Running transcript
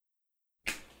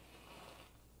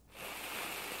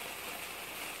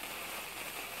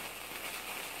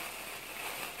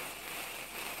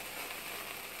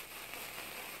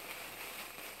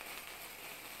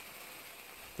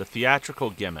the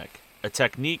theatrical gimmick, a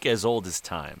technique as old as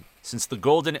time. Since the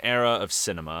golden era of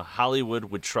cinema, Hollywood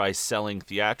would try selling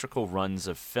theatrical runs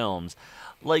of films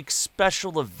like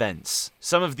special events.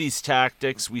 Some of these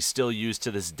tactics we still use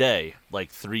to this day,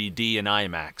 like 3D and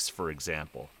IMAX, for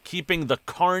example, keeping the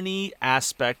carny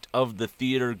aspect of the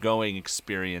theater-going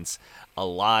experience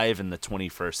alive in the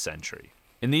 21st century.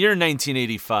 In the year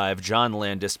 1985, John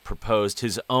Landis proposed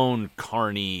his own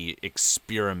carny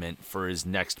experiment for his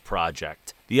next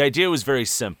project. The idea was very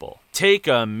simple. Take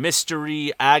a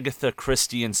mystery Agatha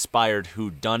Christie-inspired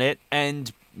whodunit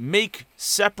and make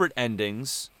separate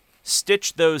endings,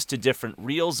 stitch those to different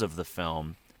reels of the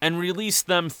film, and release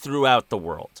them throughout the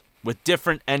world, with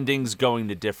different endings going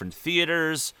to different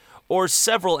theaters, or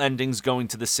several endings going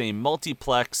to the same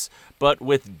multiplex, but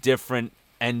with different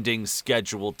ending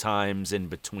scheduled times in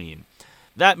between.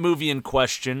 That movie in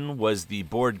question was the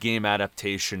board game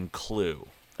adaptation Clue,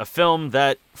 a film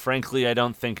that, frankly, I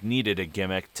don't think needed a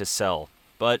gimmick to sell.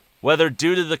 But whether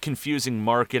due to the confusing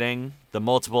marketing, the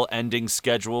multiple ending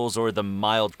schedules, or the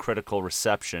mild critical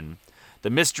reception,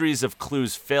 the mysteries of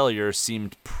Clue's failure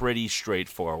seemed pretty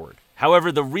straightforward.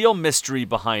 However, the real mystery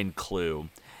behind Clue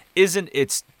isn't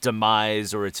its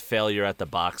demise or its failure at the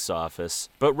box office,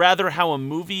 but rather how a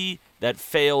movie that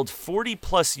failed 40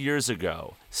 plus years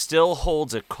ago still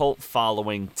holds a cult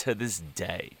following to this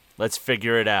day. Let's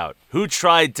figure it out. Who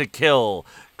tried to kill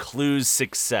Clue's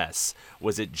success?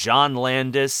 Was it John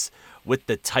Landis with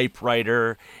the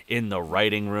typewriter in the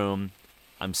writing room?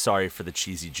 I'm sorry for the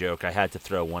cheesy joke. I had to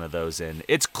throw one of those in.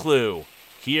 It's Clue,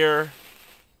 here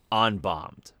on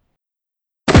Bombed.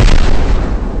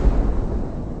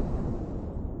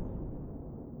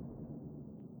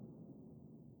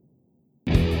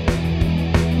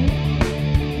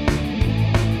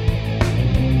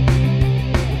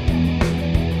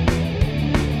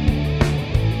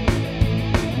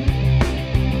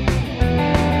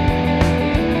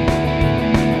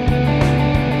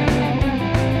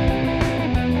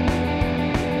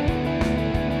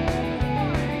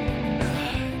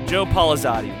 Joe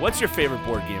Polizzotti, what's your favorite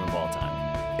board game of all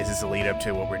time? Is this a lead up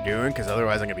to what we're doing? Because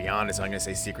otherwise I'm going to be honest, I'm going to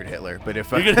say Secret Hitler. But if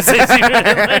You're going to say Secret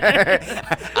Hitler?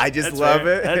 I just That's love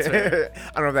fair. it. That's fair.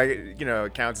 I don't know if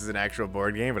that counts as an actual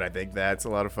board game, but I think that's a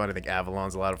lot of fun. I think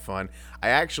Avalon's a lot of fun.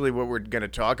 What we're going to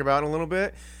talk about in a little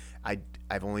bit,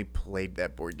 I've only played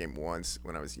that board game once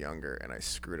when I was younger, and I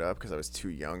screwed up because I was too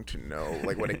young to know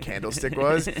what a candlestick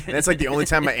was. And that's the only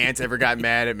time my aunt ever got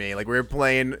mad at me. We were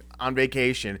playing on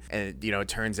vacation, and it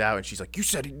turns out, and she's like, "You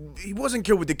said he wasn't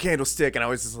killed with the candlestick," and I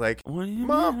was just like,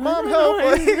 "Mom, help!"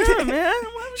 Man,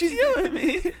 what was you doing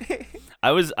me?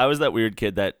 I was that weird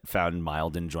kid that found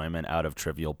mild enjoyment out of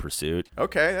Trivial Pursuit.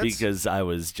 Okay, because I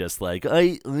was just like,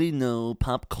 I know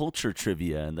pop culture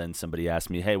trivia, and then somebody asked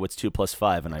me, "Hey, what's 2 +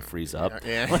 5?" and I freeze up.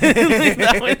 Yeah.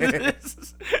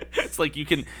 It's like you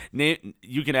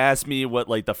can ask me what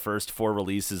the first 4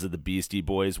 releases of the Beastie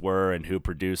Boys were and who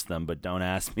produced them, but don't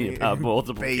ask me about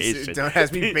multiplication. Don't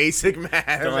ask me basic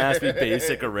math. Don't ask me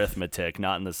basic arithmetic,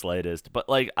 not in the slightest. But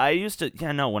I used to,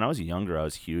 when I was younger, I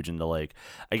was huge into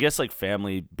I guess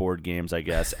family board games, I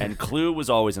guess, and Clue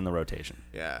was always in the rotation.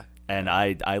 Yeah. And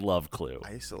I love Clue.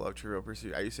 I used to love Trivial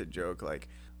Pursuit. I used to joke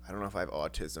I don't know if I have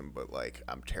autism, but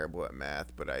I'm terrible at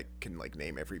math, but I can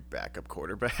name every backup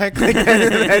quarterback.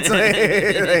 That's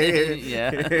yeah,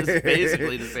 it's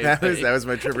basically the same thing. That was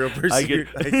my Trivial Pursuit.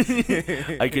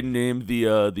 I can name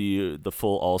the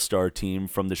full all-star team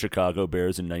from the Chicago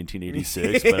Bears in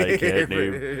 1986,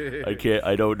 but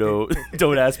I don't know.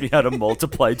 Don't ask me how to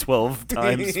multiply 12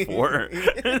 times 4.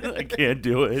 I can't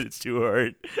do it. It's too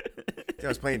hard. I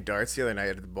was playing darts the other night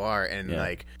at the bar, and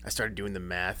I started doing the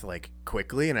math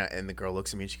quickly, and the girl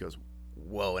looks at me and she goes,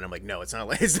 "Whoa!" And I'm like, "No, it's not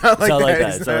like that. It's not like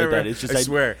that. It's just I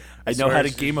swear. I know how to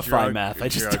gamify math. I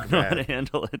just don't know how to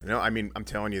handle it." No, I'm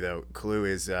telling you though, Clue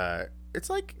is it's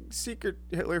like Secret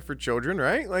Hitler for children,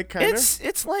 right? Kind of. It's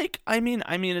it's a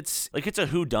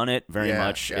whodunit very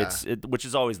much. Yeah. Which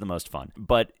is always the most fun.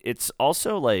 But it's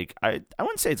also I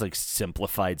wouldn't say it's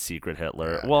simplified Secret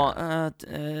Hitler. I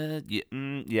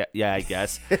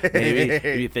guess maybe if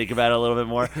you think about it a little bit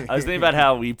more. I was thinking about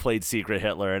how we played Secret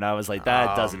Hitler, and I was like,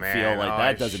 that doesn't feel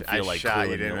like shot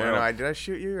Clue. You didn't. No, did I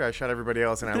shoot you? I shot everybody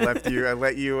else, and I left you. I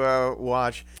let you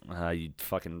watch. You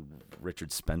fucking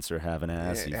Richard Spencer have an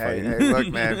ass. Hey, look,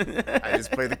 man. I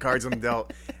just play the cards I'm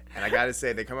dealt. And I got to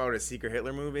say, they come out with a Secret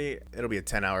Hitler movie, it'll be a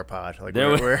 10-hour pod.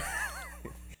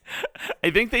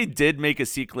 I think they did make a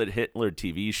Secret Hitler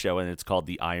TV show, and it's called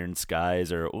The Iron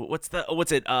Skies, or what's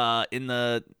it?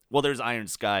 There's Iron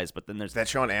Skies, but then there's that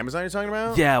show on Amazon you're talking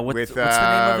about? Yeah, what's the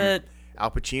name of it?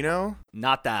 Al Pacino.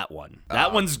 Not that one.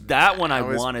 That one I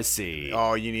was- want to see.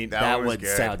 Oh, you need that, that one. Was one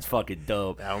good. sounds fucking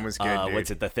dope. That one was good, dude.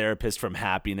 What's it? The Therapist from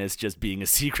Happiness just being a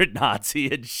secret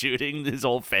Nazi and shooting his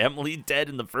whole family dead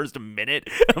in the first minute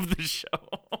of the show.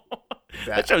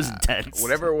 That show's intense.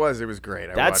 Whatever it was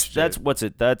great. That's what's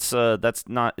it? That's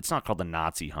not. It's not called the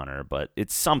Nazi Hunter, but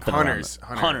it's something. Hunters,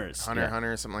 Hunter,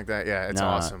 something like that. Yeah, it's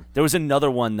awesome. There was another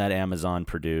one that Amazon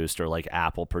produced or like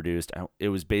Apple produced. It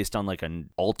was based on like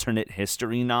an alternate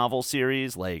history novel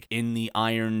series, like In the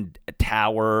Iron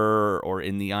Tower or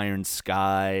In the Iron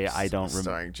Sky. I don't remember.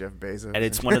 Starring Jeff Bezos. And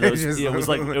it's one of those. It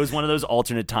was one of those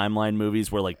alternate timeline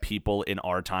movies where like people in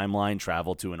our timeline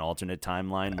travel to an alternate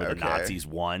timeline where the Nazis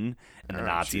won and the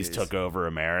Nazis took over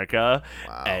America.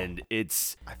 Wow. And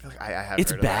it's. I feel like I have.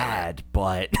 It's bad,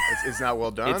 but it's not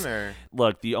well done.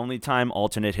 Look, the only time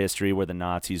alternate history where the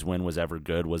Nazis win was ever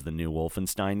good was the new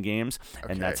Wolfenstein games,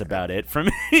 and that's about it for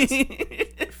me.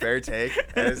 Fair take.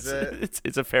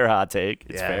 It's a fair hot take.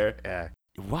 It's fair. Yeah.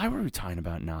 Why were we talking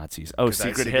about Nazis? Oh,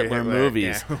 Secret Hitler Hitler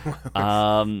movies.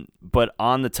 Yeah. But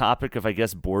on the topic of, I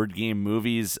guess, board game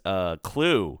movies,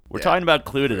 Clue. We're talking about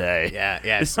Clue today.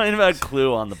 Yeah. We're talking about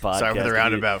Clue on the podcast. Sorry for the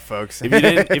roundabout, folks. If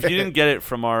you didn't get it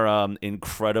from our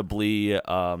incredibly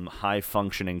high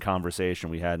functioning conversation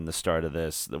we had in the start of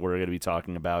this, that we're going to be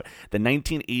talking about the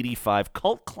 1985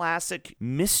 cult classic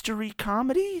mystery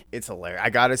comedy. It's hilarious. I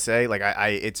gotta say, like,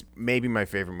 it's maybe my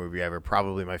favorite movie ever.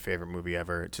 Probably my favorite movie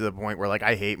ever. To the point where, like,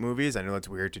 I hate movies. I know it's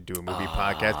weird to do a movie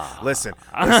podcast. Listen.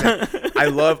 I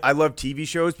love TV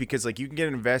shows because, like, you can get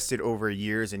invested over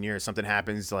years and years. Something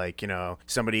happens, like, you know,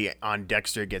 somebody on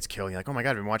Dexter gets killed. You're like, oh my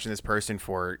god, I've been watching this person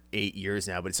for 8 years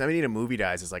now. But if somebody in a movie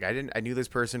dies, it's like I knew this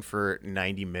person for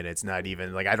 90 minutes. Not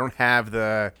even like I don't have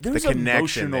the connection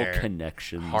emotional there.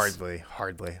 Connections.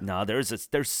 Hardly. No, there's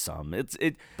some.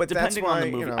 But depending that's why, on the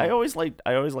movie. you know, I always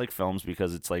like films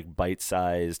because it's like bite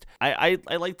sized. I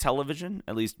like television,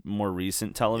 at least more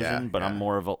recent television. But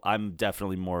I'm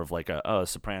definitely more of like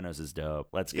Sopranos is dope.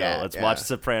 Let's go. Let's watch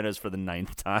Sopranos for the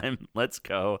 9th time. Let's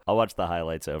go. I'll watch the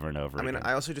highlights over and over. I mean,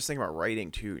 I also just think about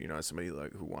writing too. You know, as somebody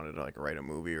like who wanted to like write a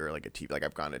movie or like a TV. Like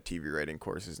I've gone to TV writing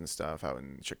courses and stuff out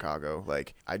in Chicago.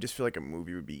 Like I just feel like a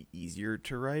movie would be easier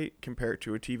to write compared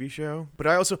to a TV show. But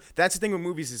that's the thing with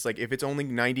movies is like if it's only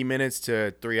 90 minutes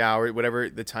to 3 hours, whatever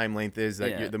the time length is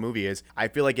that the movie is, I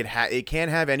feel like it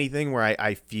can't have anything where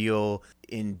I feel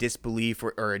in disbelief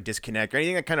or a disconnect or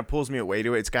anything that kind of pulls me away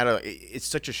to it. It's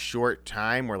such a short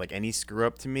time where like any screw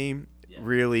up to me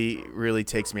really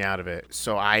takes me out of it.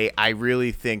 So I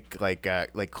really think like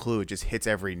Clue just hits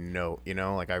every note, you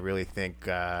know? Like I really think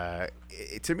to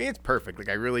me it's perfect. Like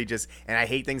I really just, and I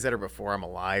hate things that are before I'm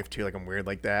alive too. Like I'm weird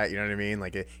like that, you know what I mean?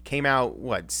 Like it came out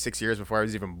 6 years before I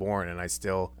was even born, and I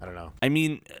don't know. I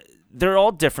mean, they're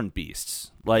all different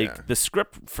beasts. Like the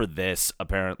script for this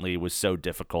apparently was so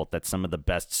difficult that some of the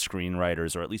best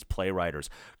screenwriters or at least playwriters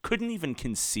couldn't even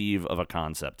conceive of a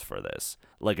concept for this.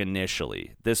 Like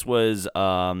initially, this was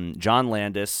John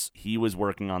Landis. He was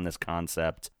working on this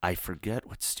concept. I forget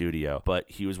what studio, but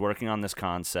he was working on this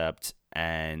concept.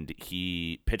 And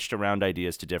he pitched around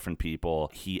ideas to different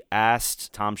people. He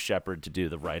asked Tom Shepard to do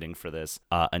the writing for this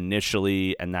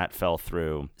initially, and that fell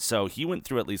through. So he went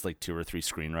through at least like 2 or 3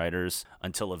 screenwriters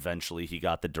until eventually he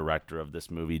got the director of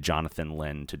this movie, Jonathan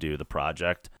Lynn, to do the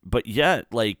project. But yeah,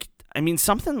 like, I mean,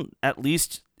 something at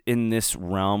least in this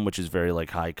realm, which is very like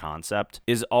high concept,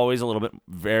 is always a little bit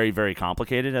very, very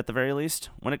complicated at the very least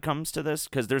when it comes to this,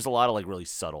 because there's a lot of like really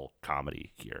subtle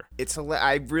comedy here.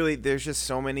 There's just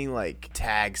so many like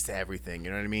tags to everything,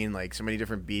 you know what I mean? Like so many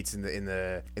different beats in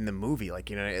the movie, like,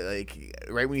 you know, like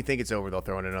right when you think it's over, they'll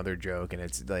throw in another joke, and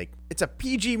it's like it's a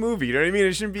PG movie, you know what I mean?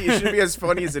 It shouldn't be as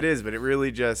funny as it is, but it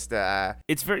really just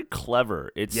it's very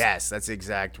clever. Yes, that's the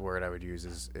exact word I would use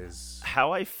is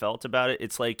how I felt about it.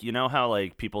 It's like, you know how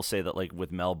like people say that like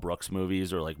with Mel Brooks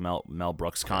movies or like Mel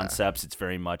Brooks concepts, it's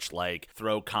very much like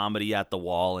throw comedy at the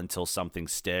wall until something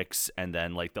sticks, and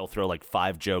then like they'll throw like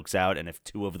 5 jokes out, and if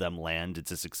 2 of them land,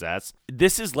 it's a success.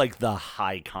 This is like the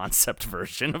high concept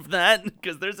version of that,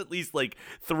 because there's at least like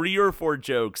 3 or 4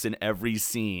 jokes in every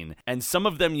scene, and some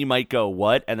of them you might go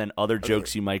what, and then other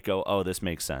jokes you might go, oh, this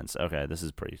makes sense. Okay, this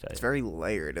is pretty tight. It's very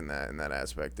layered in that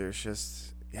aspect. There's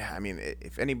just I mean,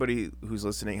 if anybody who's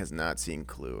listening has not seen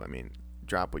Clue, I mean,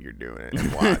 drop what you're doing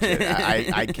and watch it.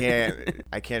 I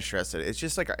can't stress it. It's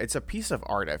just like it's a piece of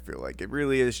art. I feel like it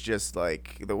really is just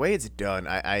like the way it's done.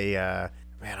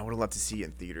 Man, I would have loved to see it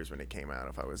in theaters when it came out.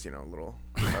 If I was, you know,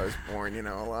 if I was born, you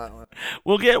know, a lot.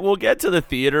 We'll get to the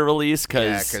theater release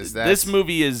because this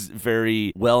movie is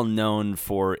very well known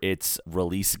for its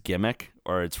release gimmick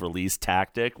or its release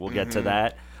tactic. We'll get to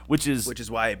that. which is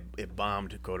why it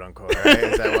bombed, quote unquote. Right?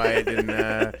 Is that why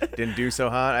it didn't do so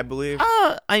hot? I believe.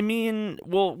 I mean,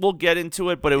 we'll get into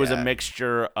it, but it was a Yeah.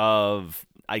 mixture of,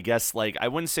 I guess, like, I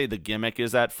wouldn't say the gimmick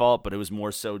is at fault, but it was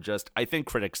more so just, I think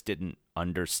critics didn't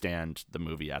understand the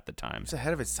movie at the time. It's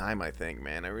ahead of its time, I think,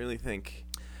 man. I really think.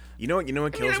 You know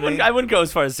what kills I me? wouldn't go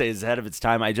as far as to say it's ahead of its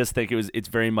time. I just think it's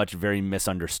very much very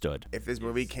misunderstood. If this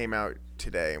movie came out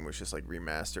today and was just like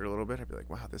remastered a little bit, I'd be like,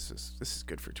 wow, this is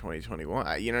good for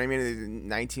 2021. You know what I mean?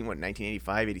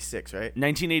 1985, 86, right?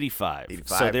 1985.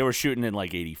 85. So they were shooting in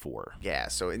like 84. Yeah,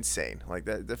 so insane. Like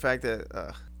that, the fact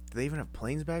that do they even have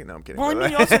planes back? No, I'm kidding. Well, I mean,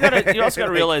 you also got to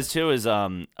realize too is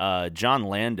John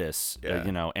Landis,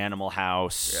 Yeah. Animal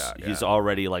House. Yeah, He's yeah.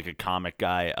 already like a comic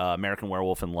guy. American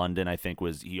Werewolf in London, I think,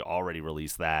 he already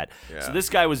released that. Yeah. So this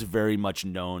guy was very much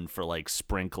known for like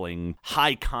sprinkling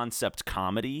high concept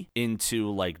comedy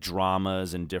into like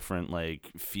dramas and different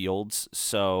like fields.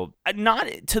 So not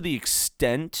to the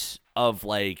extent of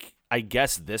like, I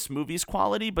guess, this movie's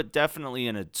quality, but definitely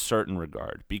in a certain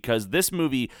regard, because this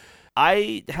movie,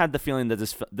 I had the feeling that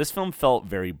this film felt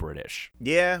very British.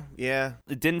 Yeah.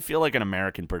 It didn't feel like an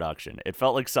American production. It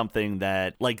felt like something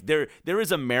that, like, there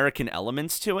is American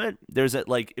elements to it. There's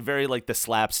like very like the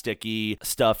slapsticky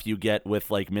stuff you get with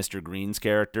like Mr. Green's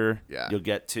character. Yeah. You'll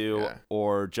get to, Yeah.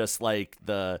 or just like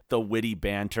the witty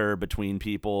banter between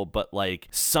people, but like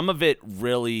some of it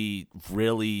really,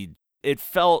 it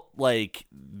felt like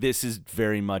this is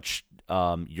very much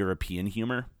European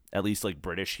humor. At least like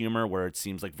British humor, where it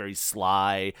seems like very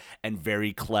sly and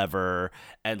very clever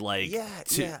and like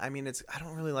Yeah. I mean, I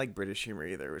don't really like British humor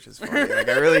either, which is funny. Like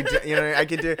I really, I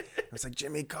could do. It's like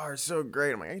Jimmy Carr is so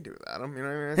great. I'm like, I can do that. You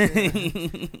know what I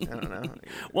mean? I don't know.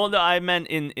 Well, no, I meant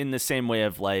in the same way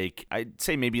of like, I'd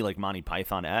say maybe like Monty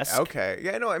Python-esque. Okay.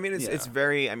 Yeah. No. I mean, it's Yeah.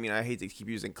 very. I mean, I hate to keep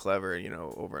using clever,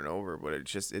 over and over, but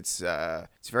it's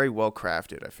very well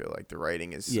crafted. I feel like the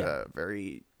writing is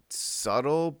very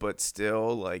subtle, but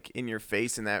still like in your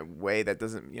face in that way that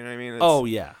doesn't. You know what I mean? Oh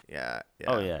yeah. Yeah.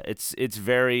 Oh yeah, it's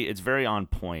very on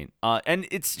point. And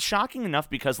it's shocking enough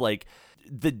because like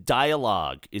the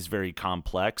dialogue is very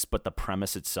complex, but the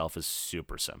premise itself is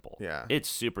super simple. Yeah. It's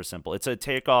super simple. It's a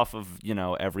takeoff of,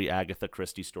 every Agatha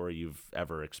Christie story you've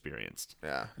ever experienced.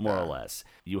 Yeah. More or less.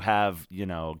 You have,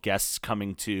 guests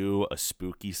coming to a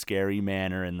spooky, scary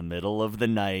manor in the middle of the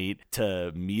night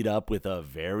to meet up with a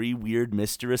very weird,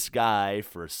 mysterious guy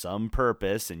for some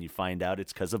purpose, and you find out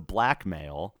it's because of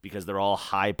blackmail, because they're all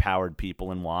high-powered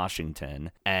people in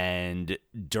Washington. And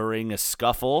during a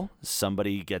scuffle,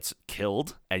 somebody gets killed,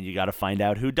 and you got to find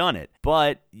out who done it.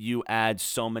 But you add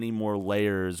so many more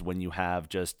layers when you have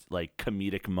just like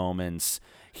comedic moments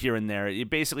here and there. It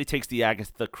basically takes the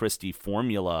Agatha Christie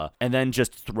formula and then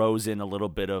just throws in a little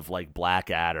bit of like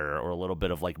Blackadder or a little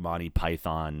bit of like Monty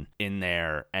Python in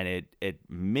there, and it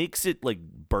makes it like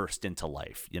burst into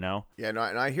life, Yeah, no,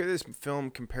 and I hear this film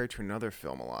compared to another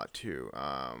film a lot too.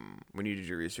 When you did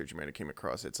your research, you might have came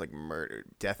across it. It's like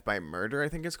Death by Murder, I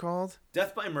think it's called.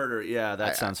 Death by Murder, yeah,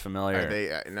 that sounds familiar.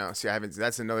 No, see, I haven't.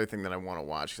 That's another thing that I want to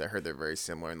watch because I heard they're very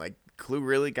similar, and like Clue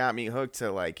really got me hooked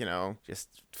to like just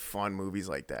fun movies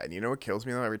like that. And you know what kills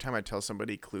me though? Every time I tell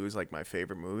somebody Clue's like my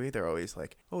favorite movie, they're always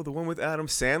like, "Oh, the one with Adam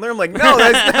Sandler." I'm like, "No,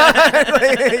 that's not."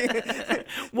 Like,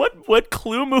 What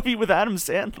Clue movie with Adam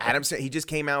Sandler? Adam Sandler, he just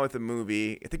came out with a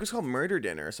movie. I think it was called Murder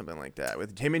Dinner or something like that,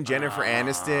 with him and Jennifer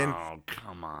Aniston. Oh,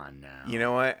 come on now. You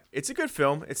know what? It's a good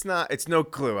film. It's no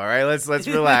Clue. All right, let's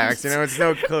relax. It's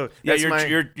no Clue. Yeah, That's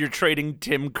you're trading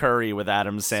Tim Curry with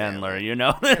Adam Sandler.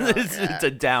 It's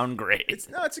a downgrade. It's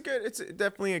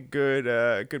definitely a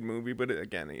good movie. But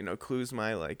again, Clue's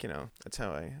my that's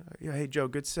how hey Joe,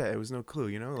 good set. It was no Clue.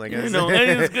 Like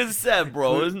It's good set,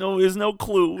 bro. There's no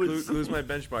clue. Clue's my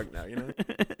benchmark now.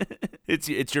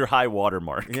 It's your high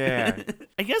watermark. Yeah.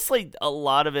 I guess like a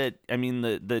lot of it. I mean,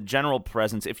 the general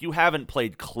presence. If you haven't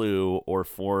played Clue, or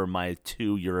for my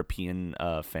two European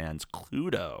fans,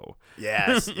 Cluedo.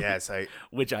 Yes.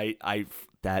 Which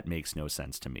that makes no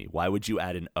sense to me. Why would you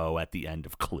add an O at the end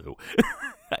of Clue?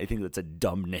 I think that's a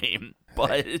dumb name.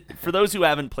 But for those who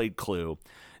haven't played Clue,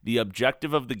 the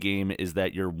objective of the game is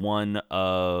that you're one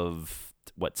of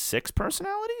 6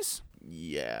 personalities?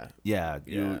 Yeah. Yeah,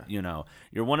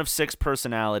 you're one of 6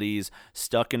 personalities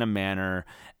stuck in a manor,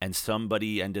 and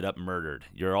somebody ended up murdered.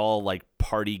 You're all like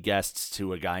party guests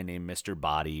to a guy named Mr.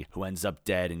 Body who ends up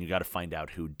dead, and you got to find out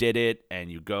who did it,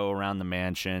 and you go around the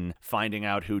mansion finding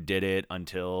out who did it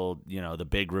until, the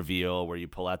big reveal where you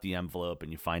pull out the envelope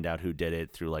and you find out who did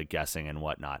it through like guessing and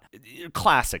whatnot.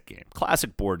 Classic game,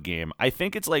 classic board game. I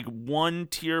think it's like one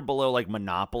tier below like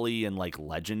Monopoly and like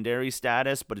Legendary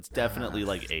status, but it's definitely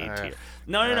like A tier.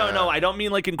 No, I don't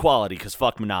mean like in quality, because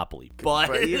fuck Monopoly. But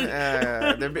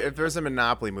if there's a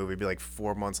Monopoly movie, it'd be like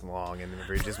 4 months long, and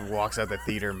everybody just walks out the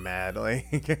theater mad.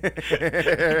 Like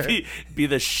be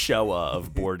the Showa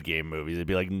of board game movies. It'd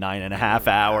be like 9.5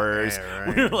 hours. Yeah,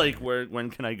 right. We're like, when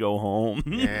can I go home?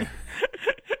 Yeah.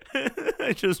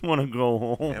 I just want to go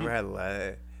home. Never had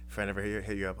a friend ever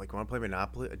hit you up like, want to play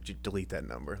Monopoly? Delete that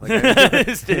number.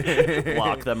 Like,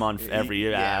 block them on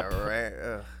every app. Yeah, right.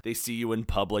 Ugh. They see you in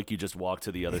public, you just walk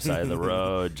to the other side of the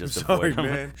road. Just Sorry, avoid them.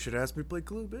 man. Should ask me to play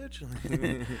Clue,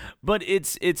 bitch. But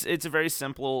it's a very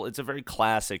simple, it's a very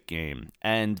classic game,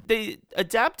 and they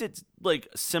adapt it like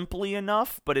simply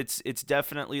enough, but it's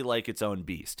definitely like its own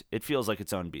beast. It feels like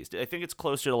its own beast. I think it's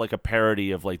closer to like a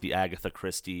parody of like the Agatha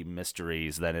Christie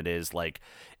mysteries than it is like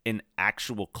an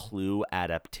actual Clue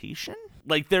adaptation.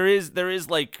 Like there is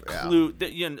like Clue.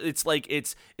 It's like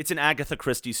it's an Agatha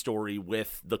Christie story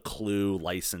with the Clue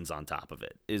license on top of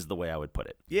it. Is the way I would put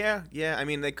it. Yeah. I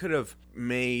mean, they could have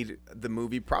made the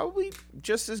movie probably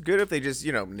just as good if they just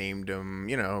named him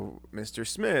Mr.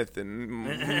 Smith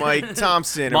and Mike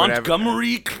Thompson or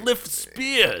Montgomery Cliff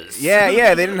Spears.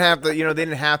 Yeah. They didn't have to. They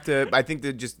didn't have to. I think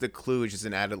that just the Clue is just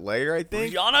an added layer. I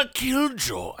think. Brianna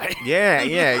Killjoy. Yeah.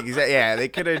 Exactly. Yeah. They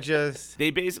could have just. They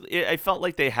basically. I felt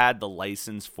like they had the license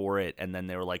for it, and then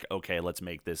they were like, okay, let's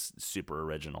make this super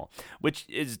original, which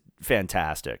is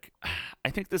fantastic. I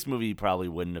think this movie probably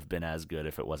wouldn't have been as good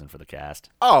if it wasn't for the cast.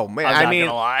 Oh man, I'm not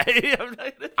gonna lie.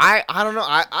 I don't know.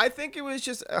 I think it was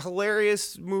just a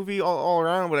hilarious movie all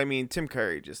around. But I mean, Tim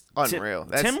Curry just unreal.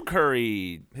 That's Tim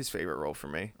Curry, his favorite role for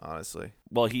me, honestly.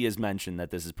 Well, he has mentioned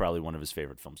that this is probably one of his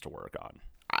favorite films to work on.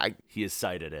 He has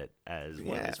cited it as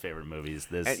one of his favorite movies.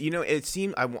 And, it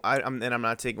seemed I'm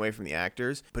not taking away from the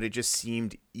actors, but it just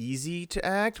seemed easy to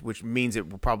act, which means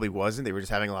it probably wasn't. They were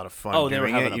just having a lot of fun. They were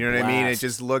having you know a what I mean? It blast.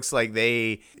 just looks like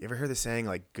you ever heard the saying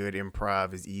like good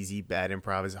improv is easy, bad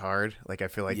improv is hard? Like I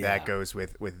feel like that goes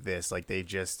with this. Like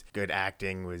good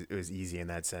acting was easy in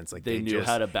that sense. Like they knew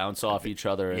how to bounce off each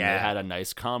other, and they had a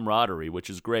nice camaraderie, which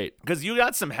is great. Because you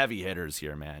got some heavy hitters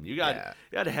here, man. You got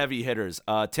heavy hitters.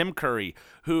 Tim Curry,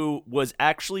 who was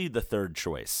actually the third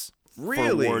choice.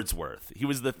 Really? For Wordsworth. He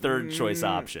was the third choice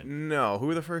option. No, who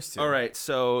were the first two? All right,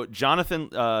 so Jonathan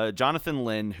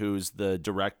Lynn, who's the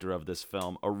director of this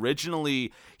film,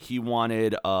 originally he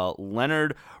wanted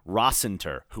Leonard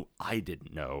Rossiter, who I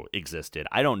didn't know existed.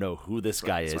 I don't know who this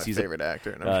guy is. He's my favorite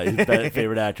actor. His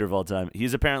favorite actor of all time.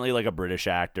 He's apparently like a British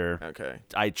actor. Okay.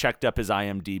 I checked up his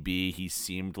IMDb. He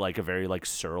seemed like a very like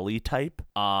surly type,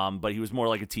 but he was more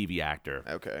like a TV actor.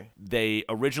 Okay. They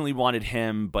originally wanted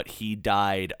him, but he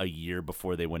died a year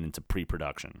before they went into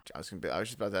pre-production. I was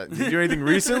just about that. Did he do anything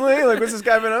recently? Like, what's this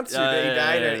guy been up to? He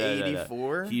died at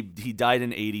 84? He died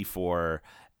in 84,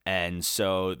 and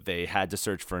so they had to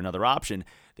search for another option.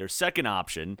 Their second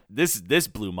option, this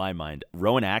blew my mind.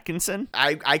 Rowan Atkinson.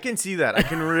 I can see that. I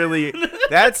can really.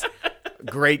 That's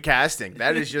great casting.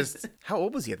 That is just. How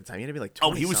old was he at the time? He had to be like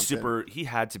 20. Oh, he was super. He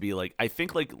had to be like, I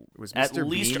think like was at Mr.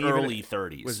 least Bean early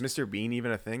 30s. Was Mr. Bean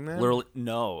even a thing then? Literally,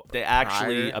 no. They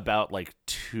actually Prior? about like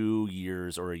 2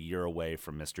 years or a year away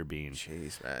from Mr. Bean.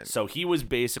 Jeez, man. So he was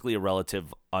basically a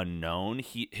relative unknown.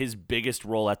 His biggest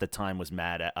role at the time was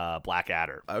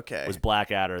Blackadder. Okay. Was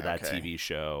Blackadder, that Okay. TV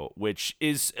show, which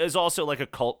is also like a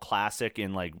cult classic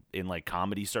in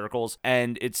comedy circles,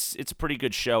 and it's a pretty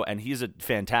good show, and he's a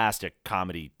fantastic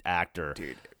comedy actor.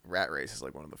 Dude, Rat Race is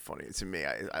like one of the funniest to me.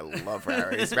 I love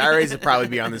Rat Race. Rat Race would probably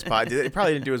be on this pod. It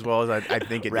probably didn't do as well as I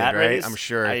think it Rat did, right? Race? I'm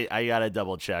sure. I gotta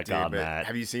double check Dude, on but that.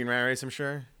 Have you seen Rat Race? I'm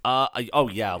sure.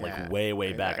 Yeah,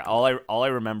 way back. All I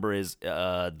remember is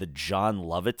the John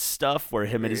Lovitz stuff where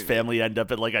him and his family end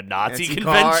up at like a Nazi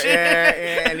convention.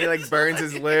 And he like burns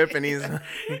his lip, and he's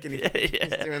doing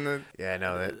the. Yeah,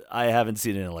 no, that. I haven't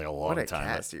seen it in like a long What a time.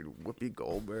 cast, dude! Whoopi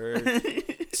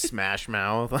Goldberg, Smash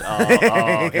Mouth.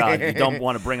 Oh god, you don't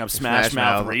want to bring up Smash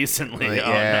Mouth recently. Like,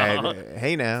 Oh, no.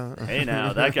 Hey now. Hey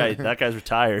now, that guy's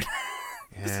retired.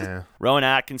 Yeah. Rowan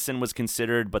Atkinson was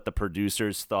considered, but the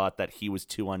producers thought that he was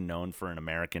too unknown for an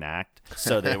American act.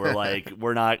 So they were like,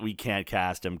 we can't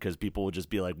cast him because people will just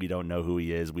be like, we don't know who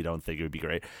he is. We don't think it would be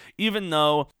great. Even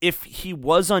though if he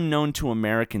was unknown to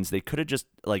Americans, they could have just,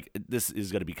 like, this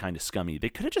is going to be kind of scummy. They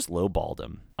could have just lowballed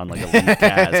him on like a lead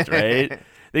cast, right?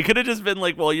 They could have just been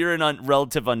like, well, you're an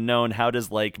relative unknown. How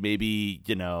does like maybe,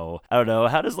 I don't know,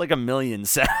 how does like $1 million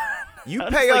sound? You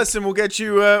pay us and we'll get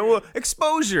you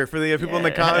exposure for the people in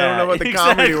the I don't know about the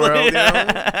comedy world.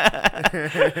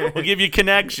 We'll give you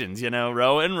connections,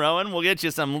 Rowan, we'll get you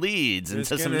some leads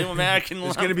into some new American.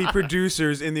 There's going to be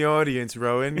producers in the audience,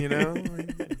 Rowan,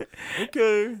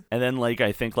 Okay. And then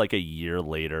I think a year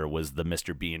later was the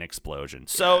Mr. Bean explosion.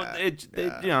 So it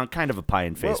kind of a pie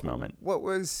in face moment. What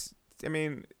was... I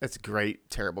mean, that's great,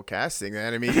 terrible casting.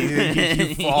 Then I mean,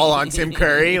 you fall on Tim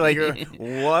Curry, like what?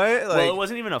 Well, it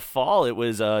wasn't even a fall. It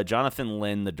was Jonathan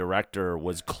Lynn, the director,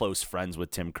 was close friends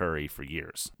with Tim Curry for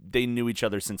years. They knew each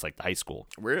other since high school.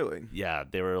 Really? Yeah,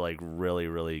 they were really,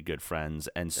 really good friends,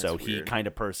 and so he kind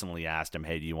of personally asked him,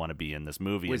 "Hey, do you want to be in this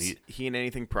movie?" Was and he in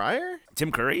anything prior?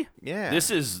 Tim Curry? Yeah.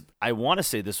 I want to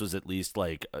say this was at least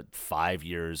 5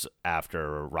 years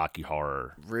after Rocky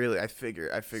Horror. Really? I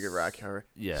figured Rocky Horror.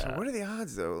 Yeah. So what are the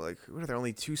odds though? What are there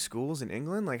only 2 schools in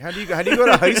England? How do you go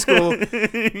to high school?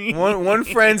 one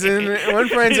friend's in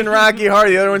Rocky Horror,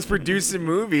 the other one's producing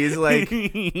movies. I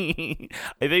think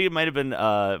it might have been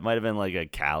like a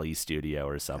Cali studio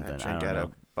or something. I don't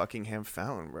know. Buckingham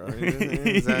Fountain, bro.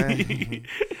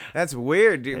 That's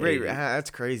weird, dude. Wait,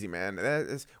 that's crazy, man.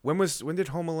 When did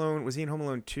Home Alone? Was he in Home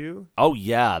Alone 2? Oh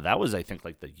yeah, that was I think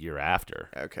the year after.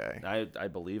 Okay, I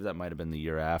believe that might have been the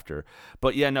year after.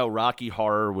 But yeah, no, Rocky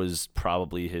Horror was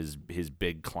probably his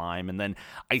big climb, and then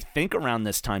I think around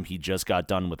this time he just got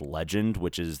done with Legend,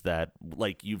 which is that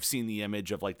you've seen the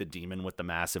image of the demon with the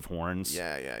massive horns.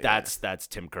 Yeah. That's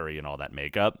Tim Curry and all that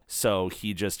makeup. So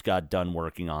he just got done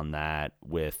working on that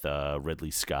with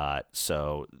Ridley Scott.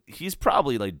 So he's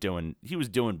probably he was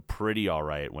doing pretty all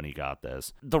right when he got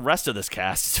this. The rest of this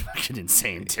cast is fucking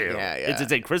insane too. Yeah. It's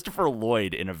insane. Christopher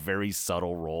Lloyd in a very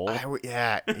subtle role.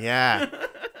 Yeah.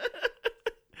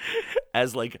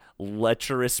 As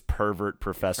lecherous pervert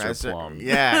Professor Plum.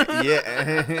 Yeah.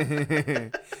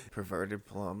 Perverted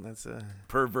Plum. That's a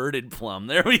perverted Plum.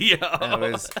 There we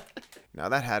go. Now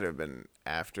that had to have been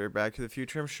after Back to the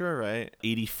Future, I'm sure, right?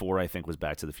 84, I think, was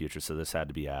Back to the Future, so this had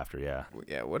to be after, yeah.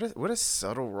 Yeah, what a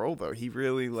subtle role though. He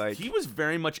really he was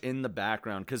very much in the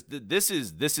background because this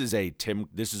is a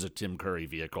Tim Curry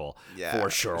vehicle, for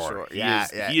sure.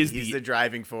 He's the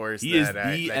driving force. He is the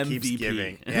MVP. Keeps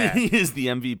giving. Yeah. He is the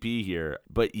MVP here.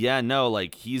 But yeah, no,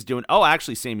 he's doing. Oh,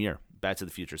 actually, same year. Back to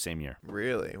the Future, same year.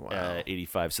 Really? Wow.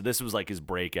 85. So this was his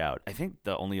breakout. I think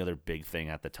the only other big thing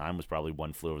at the time was probably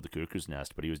One Flew Over the Cuckoo's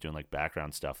Nest, but he was doing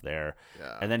background stuff there.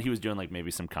 Yeah. And then he was doing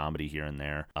maybe some comedy here and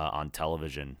there on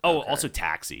television. Oh, also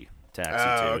Taxi too.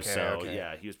 Okay, so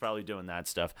yeah, he was probably doing that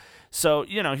stuff. So,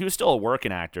 he was still a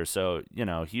working actor. So,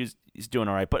 he's doing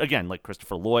all right. But again,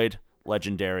 Christopher Lloyd,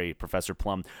 legendary Professor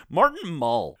Plum. Martin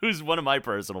Mull, who's one of my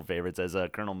personal favorites as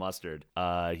Colonel Mustard.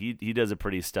 He does a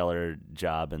pretty stellar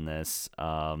job in this.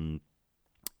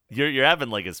 You're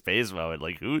having a space moment.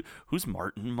 Who's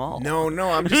Martin Mull? No,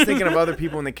 I'm just thinking of other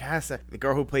people in the cast. The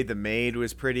girl who played the maid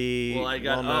was pretty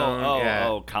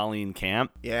well-known. Colleen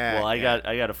Camp. Yeah. Well, I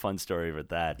got a fun story with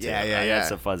that too. Yeah. I got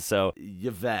some fun. So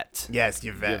Yvette. Yes,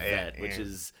 Yvette, which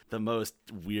is the most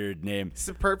weird name. It's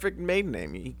the perfect maiden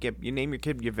name. You name your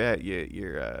kid Yvette.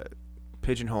 You're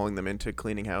pigeonholing them into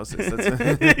cleaning houses.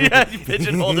 Yeah, you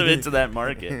pigeonhole them into that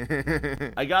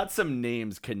market. I got some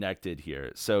names connected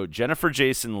here. So Jennifer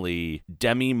Jason Leigh,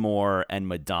 Demi Moore, and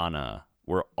Madonna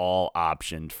were all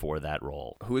optioned for that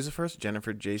role. Who is the first?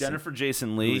 Jennifer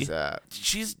Jason Leigh. Who's that?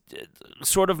 She's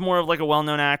sort of more of a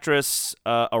well-known actress.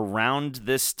 Around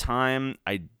this time,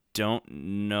 I don't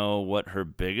know what her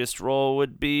biggest role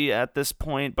would be at this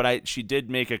point, but she did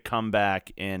make a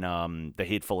comeback in The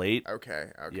Hateful Eight. Okay.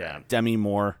 Yeah. Demi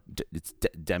Moore. It's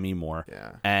Demi Moore.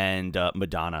 Yeah. And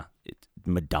Madonna.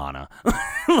 Madonna.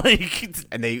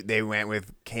 And they went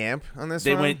with Camp on this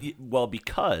one? They went,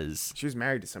 because she was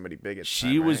married to somebody big at the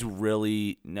time, right? was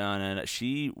really, no.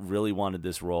 She really wanted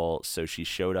this role, so she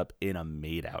showed up in a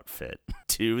maid outfit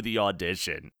to the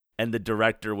audition. And the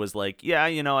director was like, yeah,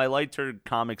 I liked her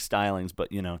comic stylings, but,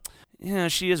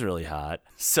 she is really hot.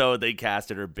 So they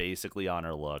casted her basically on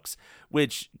her looks,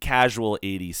 which casual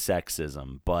 80s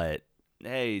sexism, but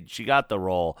hey, she got the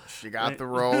role. She got the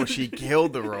role. She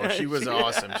killed the role. She was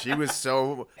awesome. She was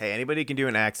so. Hey, anybody who can do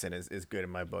an accent is good in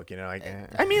my book. You know.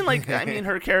 I mean,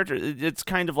 her character. It's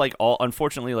kind of like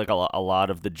unfortunately, like a lot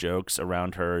of the jokes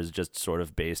around her is just sort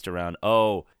of based around,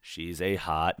 oh, she's a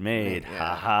hot maid.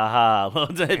 Ha ha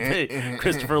ha.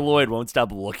 Christopher Lloyd won't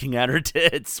stop looking at her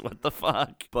tits. What the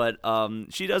fuck? But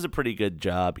she does a pretty good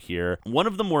job here. One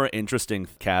of the more interesting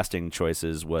casting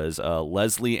choices was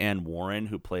Leslie Ann Warren,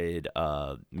 who played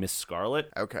Miss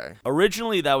Scarlet. Okay.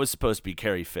 Originally, that was supposed to be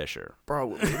Carrie Fisher.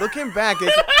 Bro, looking back,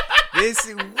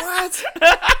 what?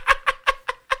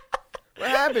 What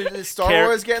happened? Did Star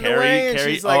Wars get in the way? And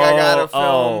she's like, I gotta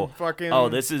film fucking. Oh,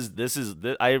 this is.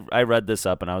 I read this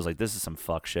up and I was like, this is some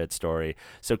fuck shit story.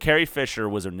 So Carrie Fisher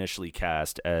was initially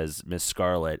cast as Miss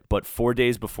Scarlet, but 4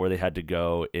 days before they had to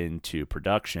go into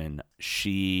production,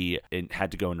 she had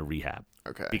to go into rehab.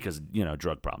 Okay. Because,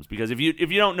 drug problems. Because if you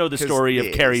don't know the story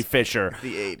of Carrie Fisher,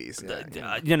 the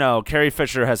 80s, Carrie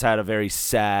Fisher has had a very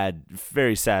sad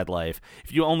life.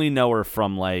 If you only know her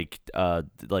from like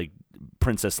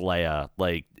Princess Leia,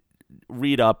 like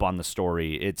read up on the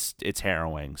story. It's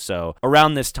harrowing. So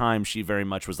around this time, she very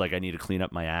much was like, I need to clean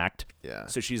up my act. Yeah.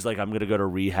 So she's like, I'm going to go to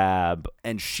rehab.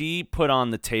 And she put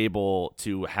on the table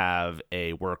to have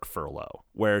a work furlough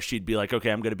where she'd be like, okay,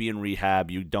 I'm going to be in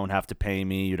rehab. You don't have to pay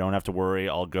me. You don't have to worry.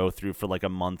 I'll go through for like a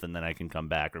month and then I can come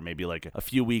back, or maybe like a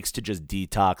few weeks to just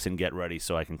detox and get ready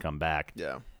so I can come back.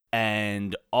 Yeah.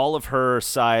 And all of her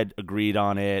side agreed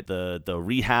on it. The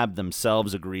rehab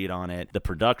themselves agreed on it. The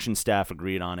production staff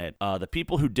agreed on it. The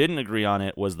people who didn't agree on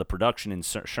it was the production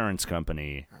insurance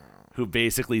company, who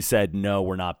basically said, no,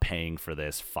 we're not paying for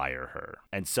this, fire her.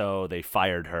 And so they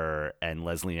fired her, and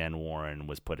Leslie Ann Warren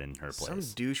was put in her place. Some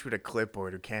douche with a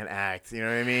clipboard who can't act, you know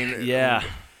what I mean? Yeah.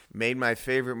 Made my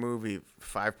favorite movie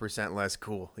 5% less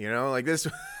cool, like this.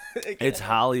 It's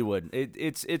Hollywood.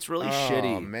 It's really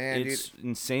shitty. Man, it's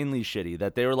insanely shitty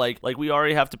that they were like we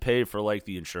already have to pay for like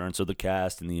the insurance of the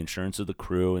cast and the insurance of the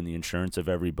crew and the insurance of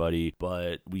everybody,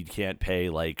 but we can't pay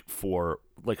like for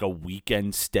like a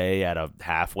weekend stay at a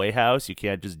halfway house. You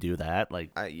can't just do that.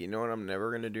 Like, you know what I'm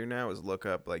never gonna do now is look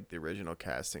up like the original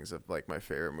castings of like my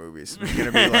favorite movies. I'm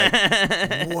gonna be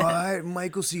like, what?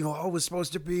 Michael C. Hall was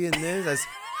supposed to be in this? That's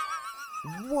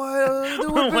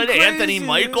what? When Anthony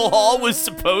Michael Hall was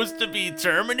supposed to be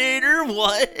Terminator?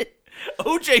 What?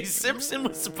 O.J. Simpson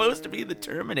was supposed to be the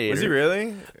Terminator. Was he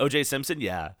really? O.J. Simpson,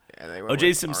 yeah.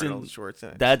 O.J. Simpson.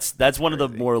 That's one of the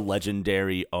more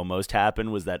legendary almost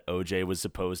happened, was that O.J. was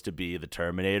supposed to be the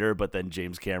Terminator, but then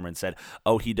James Cameron said,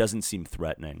 "Oh, he doesn't seem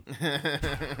threatening."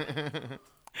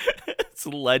 It's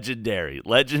legendary.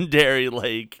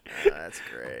 Like, that's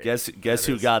great. Guess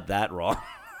who got that wrong?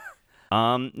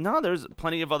 No, there's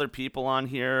plenty of other people on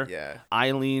here. Yeah.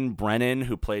 Eileen Brennan,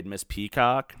 who played Miss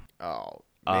Peacock. Oh,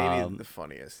 maybe the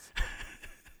funniest.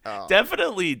 Oh.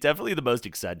 Definitely the most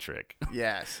eccentric.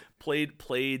 Yes. Played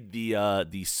the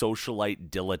socialite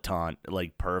dilettante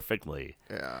like perfectly.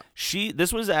 Yeah.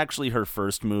 This was actually her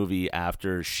first movie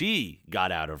after she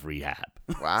got out of rehab.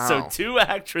 Wow. So two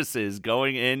actresses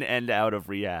going in and out of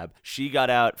rehab. She got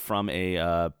out from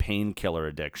a painkiller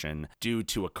addiction due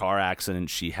to a car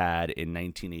accident she had in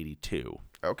 1982.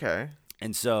 Okay.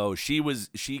 And so she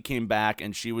came back,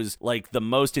 and she was like, the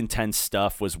most intense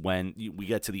stuff was when we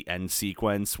get to the end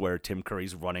sequence where Tim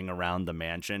Curry's running around the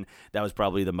mansion. That was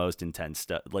probably the most intense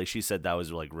stuff. Like, she said that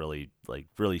was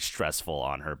really stressful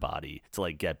on her body to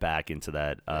like get back into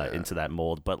that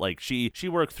mold. But like she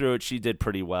worked through it. She did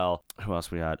pretty well. Who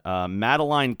else we got?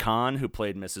 Madeline Kahn, who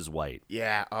played Mrs. White.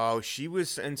 Yeah. Oh, she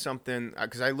was in something,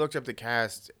 because I looked up the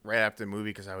cast right after the movie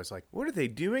because I was like, what are they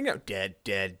doing now? Dead.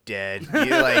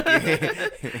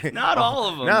 Not all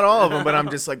of them. Not all of them, but I'm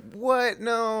just like, what?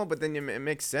 No. But then it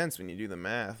makes sense when you do the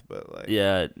math. But like,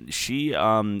 yeah, she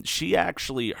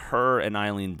actually, her and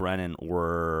Eileen Brennan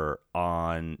were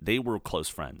close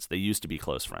friends. They used to be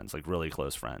close friends, like really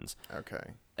close friends.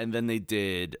 Okay. And then they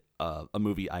did a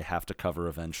movie I have to cover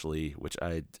eventually, which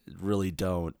I really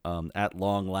don't. At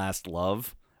Long Last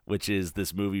Love, which is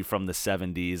this movie from the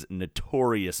 70s,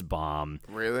 notorious bomb.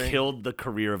 Really? Killed the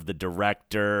career of the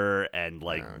director and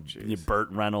like Burt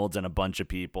Reynolds and a bunch of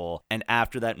people. And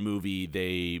after that movie,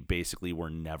 they basically were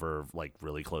never like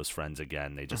really close friends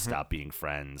again. They just stopped being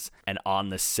friends. And on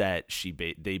the set,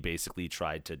 they basically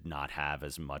tried to not have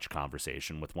as much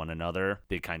conversation with one another.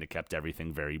 They kind of kept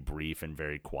everything very brief and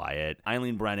very quiet.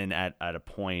 Eileen Brennan, at a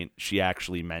point, she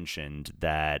actually mentioned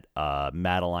that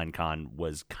Madeline Kahn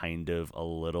was kind of a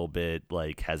little little bit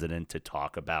like hesitant to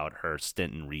talk about her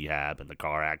stint in rehab and the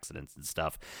car accidents and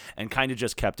stuff, and kind of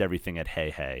just kept everything at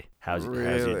hey, how's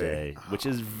your day, which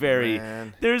is very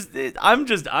man. I'm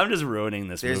just ruining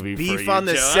this There's movie beef for you, on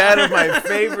the Joe. set of my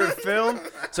favorite film.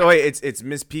 So wait, it's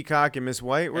Miss Peacock and Miss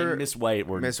White. And Miss White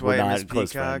were Miss we're White, not and Miss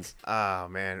close Peacock. friends. Oh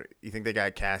man, you think they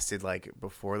got casted like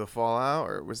before the fallout,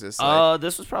 or was this like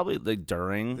This was probably like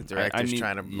during the director's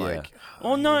trying to like?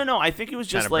 Oh no! I think it was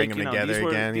Trying just to like bring them together these were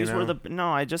again, these you were know? the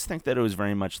no. I just think that it was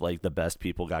very much like the best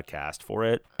people got cast for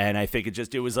it, and I think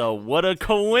it was a what a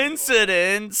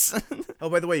coincidence. Oh,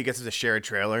 by the way, you get to share a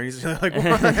trailer, and he's like,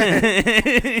 what?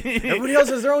 Everybody else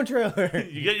has their own trailer.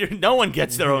 No one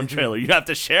gets their own trailer. You have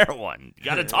to share one. You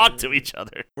got to talk to each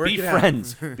other. Work Be it out.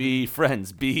 friends. Be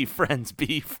friends. Be friends.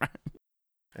 Be friends.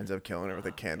 Ends up killing her with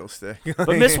a candlestick.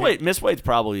 But Miss White's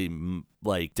probably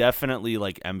like definitely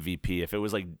like MVP. If it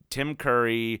was like Tim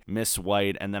Curry, Miss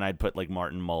White, and then I'd put like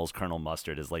Martin Mull's Colonel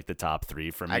Mustard as like the top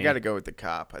 3 for me. I gotta go with the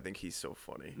cop. I think he's so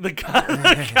funny. The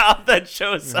cop that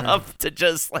shows up to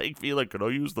just like be like, "Can I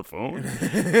use the phone?"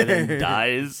 and then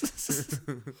dies.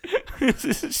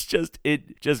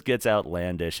 It just gets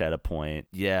outlandish at a point.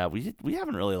 Yeah, we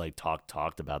haven't really like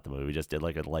talked about the movie. We just did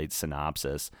like a light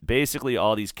synopsis. Basically,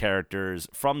 all these characters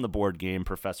from the board game: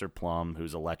 Professor Plum,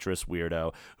 who's a lecherous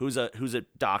weirdo, who's a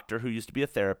doctor who used to be a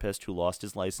therapist who lost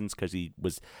his license because he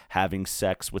was having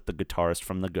sex with the guitarist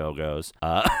from the Go-Go's,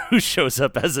 who shows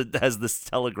up as this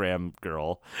telegram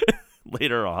girl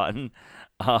later on.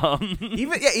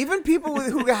 Even people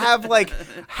who have like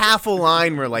half a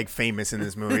line were like famous in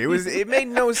this movie. It made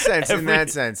no sense in that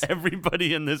sense.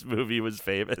 Everybody in this movie was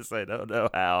famous. I don't know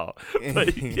how,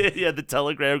 but yeah, the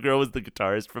telegram girl was the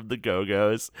guitarist from the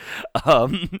Go-Go's.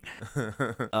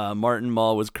 Martin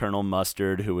Mull was Colonel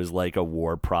Mustard, who was like a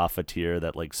war profiteer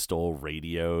that like stole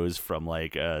radios from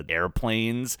like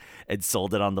airplanes and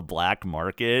sold it on the black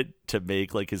market to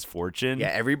make like his fortune. Yeah,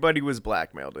 everybody was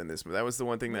blackmailed in this movie. That was the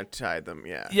one thing that tied them.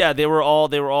 Yeah, they were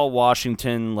all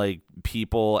Washington like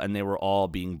people, and they were all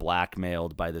being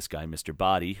blackmailed by this guy, Mr.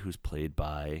 Body, who's played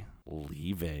by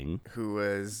Lee Ving, who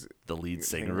was the lead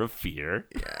singer of Fear.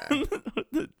 Yeah.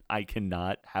 I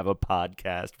cannot have a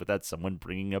podcast without someone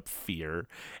bringing up Fear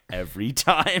every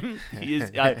time.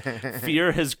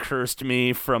 Fear has cursed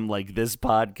me from like this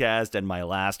podcast and my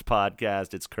last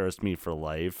podcast. It's cursed me for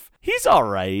life. He's all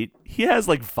right. He has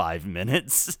like 5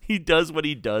 minutes. He does what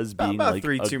he does, being about like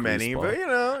 3 a too many, goofball. but you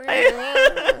know.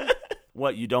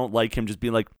 What, you don't like him just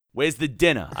being like, "Where's the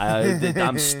dinner?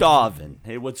 I'm starving.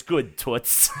 Hey, what's good,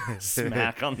 toots?"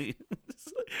 Smack on the...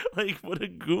 Like, what a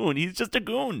goon. He's just a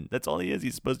goon. That's all he is.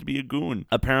 He's supposed to be a goon.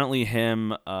 Apparently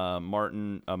him,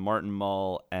 Martin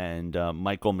Mull, and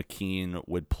Michael McKean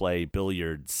would play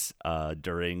billiards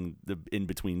during the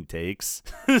in-between takes.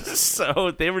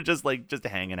 So they were just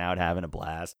hanging out, having a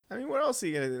blast. I mean, what else are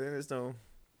you gonna do? There's no...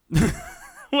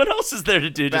 What else is there to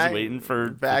do? Just waiting for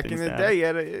back in things the to day. You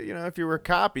had to, if you were a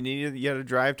cop, you had to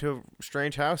drive to a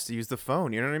strange house to use the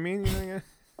phone. You know what I mean?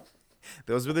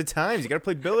 Those were the times. You got to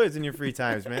play billiards in your free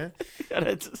times, man.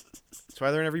 That's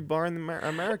why they're in every bar in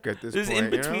America at this point. In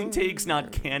between takes,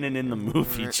 not canon in the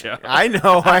movie, Joe. I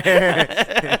know.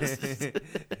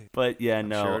 But yeah,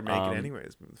 no. Sure, would make it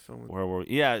anyways. The film would...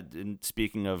 And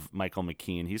speaking of Michael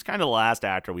McKean, he's kind of the last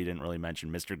actor we didn't really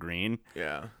mention, Mr. Green.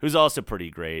 Yeah. Who's also pretty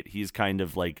great. He's kind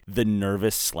of like the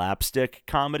nervous slapstick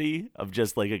comedy of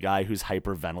just like a guy who's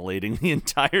hyperventilating the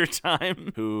entire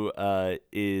time, who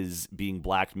is being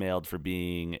blackmailed for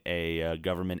being a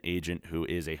government agent who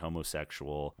is a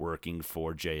homosexual working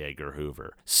for J. Edgar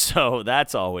Hoover. So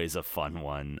that's always a fun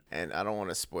one. And I don't want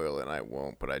to spoil it, and I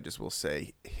won't, but I just will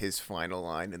say his final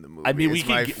line in the movie is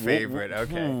my favorite.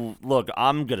 Okay. Look,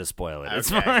 I'm going to spoil it.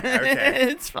 It's Okay, fine.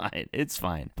 okay. It's fine. It's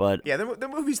fine. But yeah, the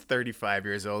movie's 35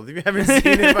 years old. If you haven't seen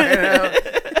it by now,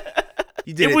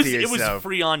 you did it to yourself. It was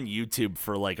free on YouTube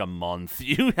for like a month.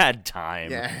 You had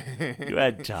time. Yeah. You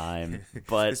had time.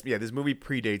 But this movie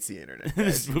predates the internet.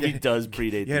 This movie does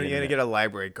predate the internet. You had to get a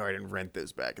library card and rent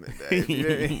this back in the day.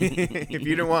 If you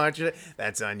didn't watch it,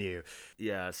 that's on you.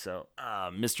 Yeah, so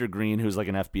Mr. Green, who's like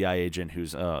an FBI agent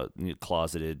who's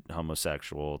closeted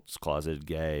homosexual, closeted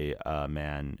gay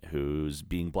man who's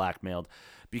being blackmailed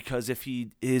because if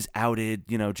he is outed,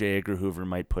 J. Edgar Hoover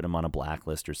might put him on a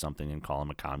blacklist or something and call him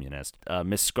a communist.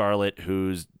 Miss Scarlet,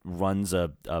 who runs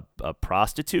a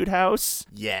prostitute house.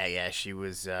 Yeah, she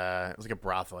was. It was like a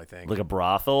brothel, I think. Like a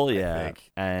brothel, yeah. I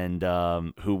think. And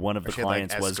who one of the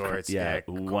clients was?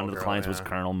 One of the clients was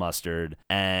Colonel Mustard,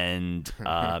 and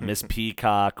Miss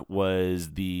Peacock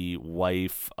was the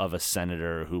wife of a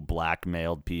senator who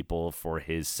blackmailed people for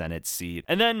his Senate seat,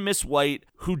 and then Miss White,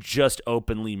 who just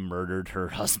openly murdered her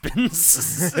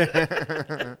husbands.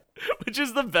 Which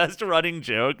is the best running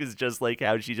joke, is just like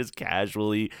how she just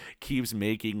casually keeps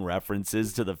making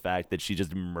references to the fact that she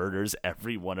just murders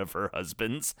every one of her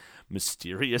husbands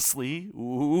mysteriously.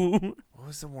 Ooh. What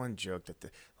was the one joke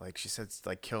that she said,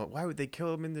 like, kill? Why would they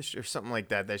kill him in this or something like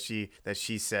that? That she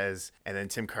says, and then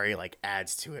Tim Curry like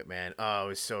adds to it. Man, oh, it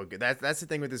was so good. That's the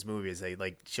thing with this movie, is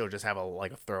she'll just have a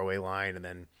throwaway line, and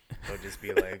then he'll just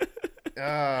be like.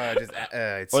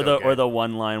 It's or the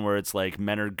one line where it's like,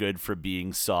 men are good for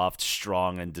being soft,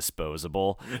 strong, and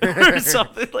disposable, or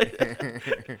something like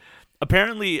that.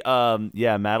 Apparently,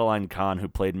 Madeline Kahn, who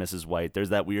played Mrs. White, there's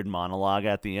that weird monologue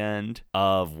at the end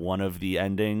of one of the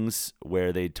endings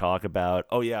where they talk about,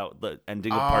 the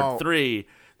ending of part 3,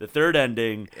 the third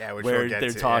ending, where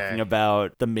they're talking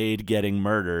about the maid getting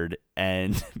murdered,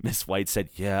 and Miss White said,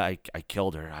 I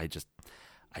killed her.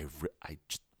 I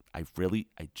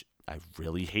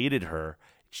really hated her.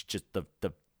 It's just the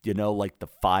like the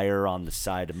fire on the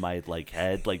side of my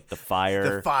head, like the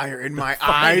fire in my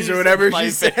eyes or whatever she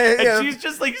said. And she's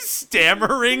just like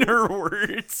stammering her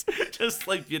words, just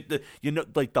like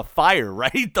like the fire,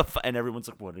 right? And everyone's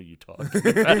like, "What are you talking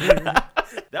about?"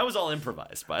 That was all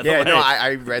improvised, by the way. Yeah, no,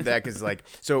 I read that because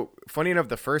so funny enough,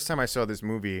 the first time I saw this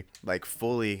movie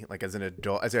fully, as an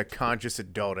adult, as a conscious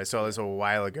adult, I saw this a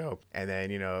while ago, and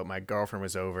then my girlfriend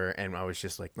was over, and I was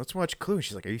just like, "Let's watch Clue." And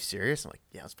she's like, "Are you serious?" I'm like,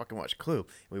 "Yeah, let's fucking watch Clue."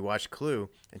 We watched Clue,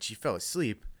 and she fell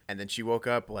asleep. And then she woke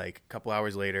up a couple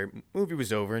hours later. Movie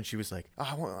was over, and she was like,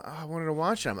 "Oh, I wanted to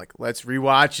watch it." I'm like, "Let's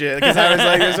rewatch it," because I was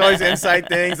like, "There's always inside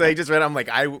things." I just read. I'm like,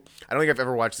 I don't think I've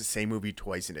ever watched the same movie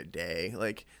twice in a day.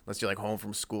 Unless you're home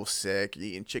from school sick,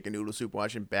 eating chicken noodle soup,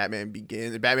 watching Batman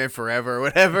Begins, Batman Forever, or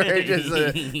whatever, just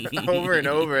over and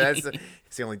over.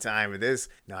 It's the only time. With this,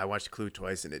 no, I watched Clue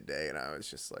twice in a day, and I was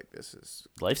just like, "This is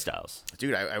lifestyles."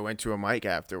 Dude, I went to a mic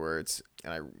afterwards,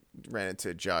 and I ran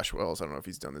into Josh Wells. I don't know if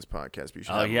he's done this podcast, but you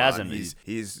should. He hasn't.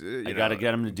 He's I got to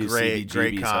get him to do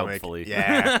great comic. Hopefully.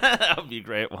 Yeah. That would be a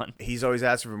great one. He's always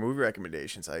asking for movie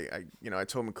recommendations. I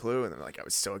told him Clue, and then I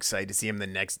was so excited to see him the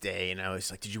next day, and I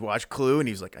was like, "Did you watch Clue?" And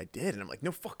he was like, "I did." And I'm like,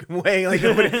 "No fucking way.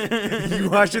 Nobody, you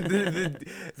watched it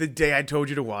the day I told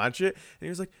you to watch it?" And he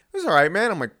was like, "It was all right,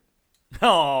 man." I'm like,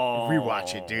 "Oh,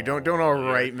 rewatch it, dude. Don't all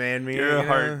right, man. Me, your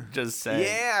heart just saying."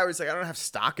 Yeah, I was like, I don't have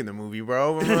stock in the movie,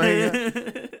 bro. I'm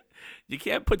like, you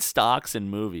can't put stocks in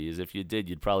movies. If you did,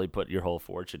 you'd probably put your whole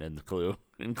fortune in Clue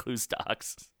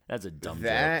stocks. That's a dumb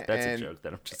joke. That's a joke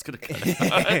that I'm just gonna cut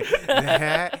out.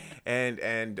 That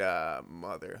and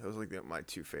Mother. Those are my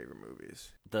two favorite movies.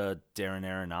 The Darren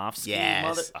Aronofsky. Yes.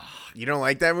 Mother. You don't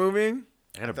like that movie?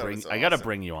 I gotta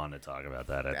bring you on to talk about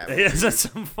that at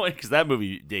some point, because that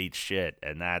movie ate shit,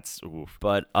 and that's oof.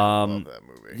 But I love that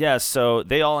movie. Yeah, so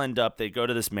they all they go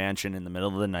to this mansion in the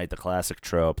middle of the night, the classic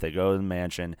trope. They go to the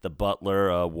mansion. The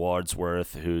butler,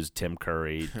 Wadsworth, who's Tim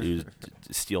Curry, who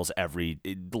steals every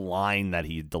line that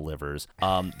he delivers.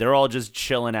 They're all just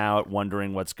chilling out,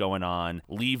 wondering what's going on.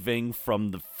 Leaving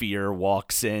from the Fear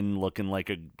walks in looking like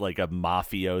a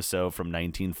mafioso from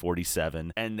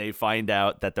 1947, and they find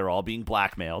out that they're all being blackmailed.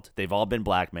 They've all been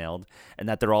blackmailed, and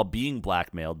that they're all being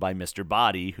blackmailed by Mr.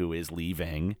 Body, who is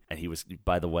leaving. And he was,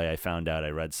 by the way, I found out, I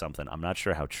read something. I'm not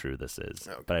sure how true this is,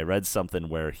 but I read something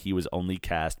where he was only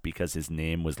cast because his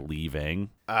name was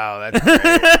Leaving. Oh, that's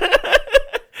great.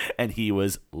 And he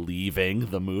was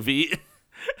leaving the movie.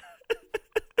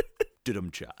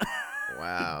 Dudum-cha.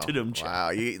 Wow. Dudum-cha. Wow.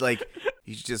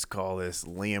 You should just call this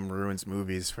Liam Ruins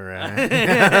Movies for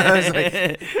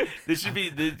This should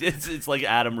be it's like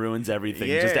Adam ruins everything.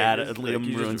 Yeah, just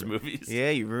Liam ruins movies.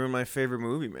 Yeah, you ruined my favorite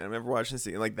movie, man. I've never watched this.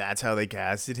 That's how they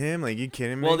casted him. You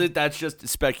kidding me? Well, that's just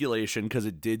speculation, because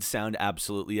it did sound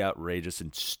absolutely outrageous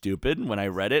and stupid when I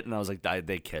read it, and I was like,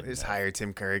 they kidding. They just hired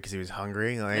Tim Curry because he was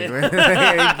hungry. Are you kidding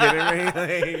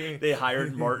me? They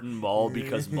hired Martin Mull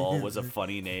because Mull was a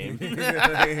funny name.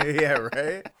 Yeah,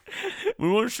 right. We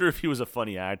weren't sure if he was a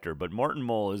funny actor, but Martin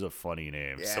Mull is a funny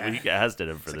name, so we casted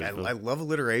him for this. I love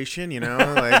alliteration,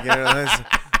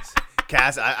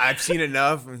 Cast. I've seen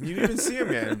enough. You didn't even see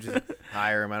him yet. Just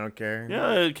hire him. I don't care.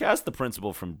 Yeah, cast the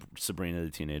principal from Sabrina the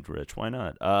Teenage Witch. Why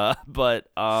not?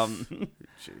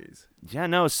 Jeez. Yeah,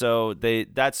 no. So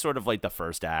that's sort of like the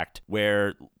first act,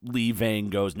 where Lee Vang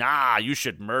goes, "Nah, you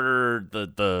should murder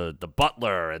the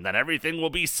butler, and then everything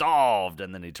will be solved."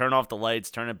 And then they turn off the lights,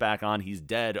 turn it back on. He's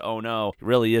dead. Oh no, he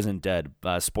really isn't dead.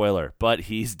 Spoiler, but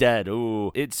he's dead.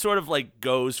 Ooh, it sort of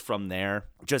goes from there.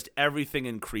 Just everything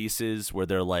increases, where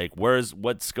they're like,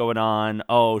 what's going on?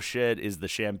 Oh shit, is the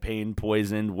champagne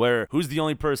poisoned? Who's the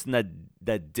only person that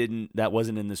that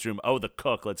wasn't in this room. Oh, the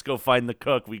cook. Let's go find the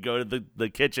cook. We go to the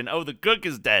kitchen. Oh, the cook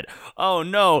is dead. Oh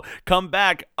no, come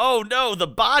back. Oh no, the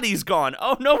body's gone.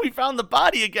 Oh no, we found the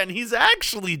body again. He's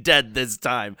actually dead this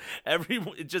time.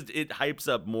 It hypes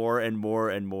up more and more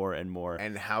and more and more.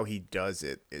 And how he does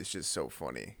it is just so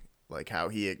funny. Like how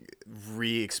he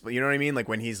re-explain, you know what I mean? Like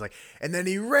when he's like, and then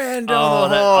he ran down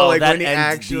the hall. Like when he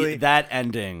actually that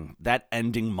ending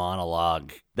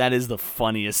monologue. That is the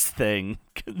funniest thing.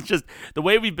 Just the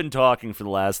way we've been talking for the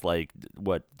last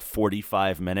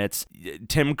 45 minutes.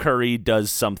 Tim Curry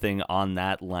does something on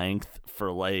that length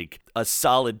for like a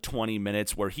solid 20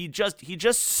 minutes where he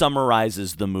just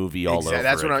summarizes the movie all over.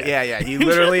 That's what again. He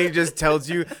literally just tells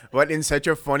you, but in such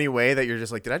a funny way that you're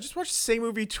just like, did I just watch the same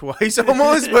movie twice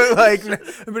almost?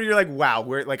 but you're like, wow,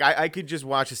 I could just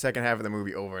watch the second half of the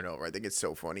movie over and over. I think it's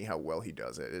so funny how well he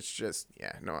does it. It's just,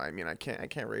 I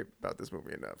can't rave about this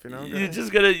movie enough. You know, you're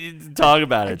just gonna talk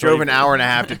about it. I drove an hour and a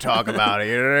half to talk about it.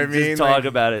 You know what I mean? Just talk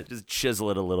about it. Just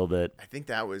chisel it a little bit. I think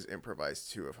that was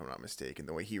improvised too, if I'm not mistaken.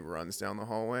 The way he runs down the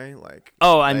hallway, I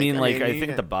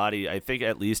think the body. I think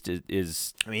at least it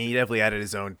is. I mean, he definitely added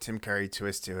his own Tim Curry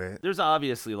twist to it. There's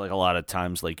obviously a lot of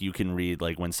times you can read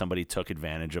when somebody took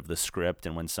advantage of the script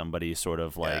and when somebody sort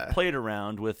of played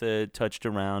around with it, touched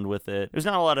around with it. There's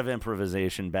not a lot of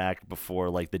improvisation back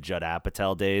before the Judd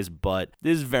Apatow days, but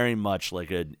this is very much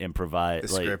an improvised. The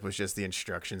script was just the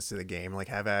instructions to the game.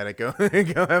 Have at it, go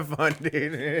have fun,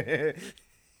 dude.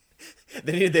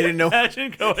 They didn't know.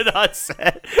 Imagine going on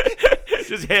set.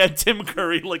 Just hand Tim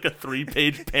Curry a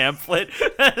 3-page pamphlet.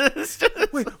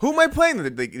 Wait, who am I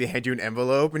playing? They hand you an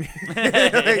envelope and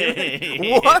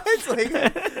what?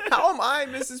 How am I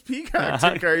Mrs. Peacock?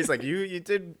 Tim Curry's you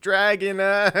did Dragon.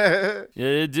 You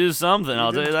did do something.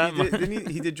 I'll tell you that.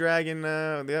 He did Dragon.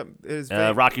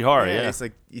 Yep, Rocky Horror. Yeah. It's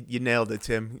you nailed it,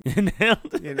 Tim. You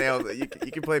nailed it. You nailed it. You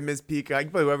can play Miss Peacock. You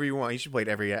can play whoever you want. You should play it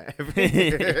every.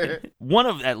 One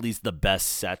of at least the best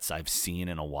sets I've seen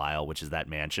in a while, which is that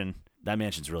mansion. That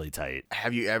mansion's really tight.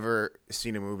 Have you ever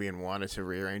seen a movie and wanted to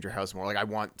rearrange your house more? I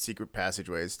want secret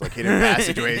passageways, hidden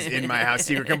passageways in my house,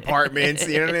 secret compartments.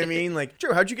 You know what I mean?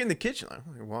 Joe, how'd you get in the kitchen?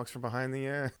 He walks from behind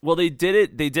the. Well, they did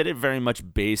it. They did it very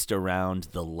much based around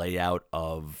the layout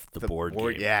of the board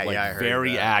game. Yeah, I heard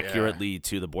very that, accurately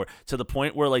to the board, to the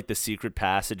point where the secret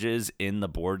passages in the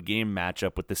board game match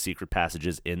up with the secret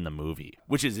passages in the movie,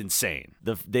 which is insane.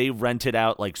 They rented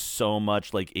out so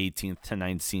much 18th to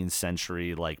 19th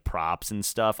century props and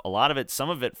stuff. A lot of it, some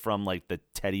of it from the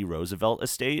Teddy Roosevelt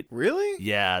estate. Really?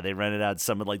 Yeah, they rented out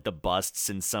some of the busts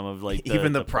and some of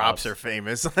even the props are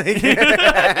famous.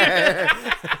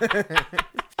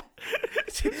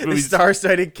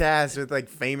 Star-studded cast with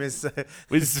famous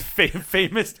famous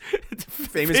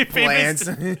plants.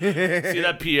 See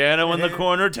that piano in the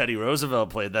corner? Teddy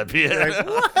Roosevelt played that piano.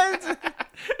 What?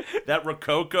 That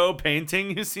Rococo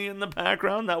painting you see in the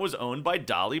background, that was owned by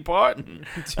Dolly Parton.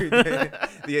 Dude,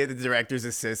 the director's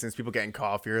assistants, people getting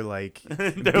coffee are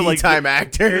B-time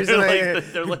actors,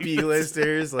 they're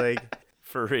B-listers,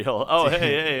 For real. Oh,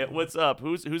 hey, what's up?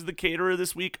 Who's the caterer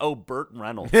this week? Oh, Burt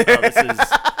Reynolds. Oh,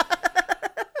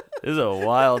 this is a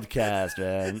wild cast,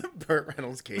 man. Burt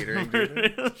Reynolds catering. Burt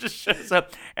Reynolds just shows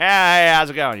up. Hey,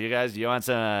 how's it going? You guys, you want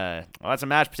some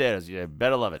mashed potatoes? You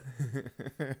better love it.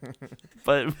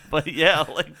 But yeah,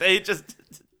 they just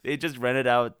rented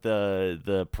out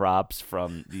the props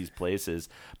from these places.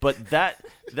 But that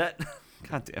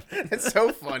God damn it. It's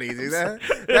so funny, dude. That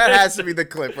has to be the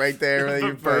clip right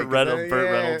there. Burt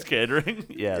Reynolds catering.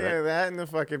 Yeah, that and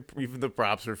even the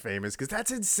props were famous because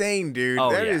that's insane, dude.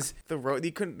 Oh, that is the road.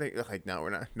 You couldn't no, we're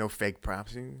not. No fake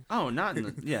props. Oh, not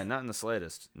in the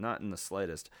slightest. Not in the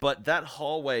slightest. But that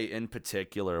hallway in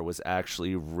particular was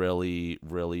actually really,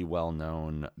 really well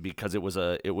known because it was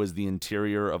the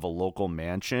interior of a local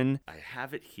mansion. I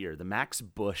have it here, the Max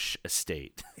Bush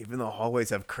estate. Even the hallways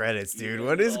have credits, dude.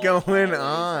 What is going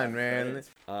on, man?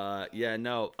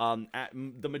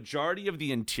 The majority of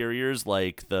the interiors,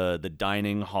 the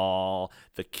dining hall,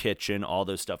 the kitchen, all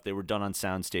those stuff, they were done on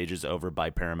sound stages over by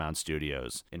Paramount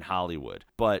Studios in Hollywood.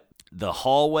 But the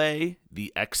hallway,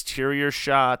 the exterior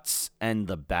shots, and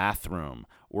the bathroom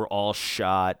were all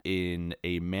shot in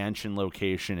a mansion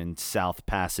location in South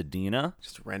Pasadena.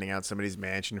 Just renting out somebody's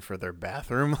mansion for their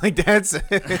bathroom, that's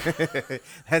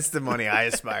the money I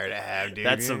aspire to have,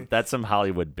 dude. That's some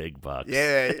Hollywood big bucks.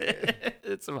 Yeah.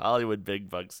 It's some Hollywood big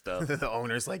buck stuff. The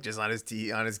owner's just on his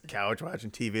couch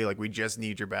watching TV, we just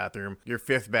need your bathroom, your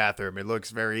fifth bathroom. It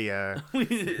looks very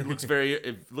it looks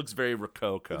very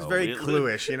Rococo. It's very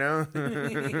Cluish,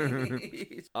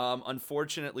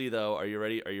 Unfortunately, though, are you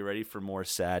ready for more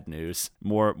sad news.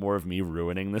 More of me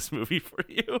ruining this movie for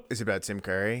you. Is it about Tim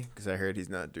Curry? Because I heard he's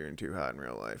not doing too hot in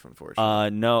real life, unfortunately.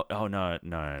 No. Oh, no.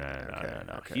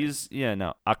 Okay. He's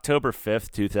October 5th,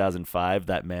 2005,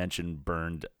 that mansion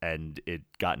burned and it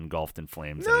got engulfhed in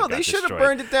flames. No, they should have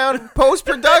burned it down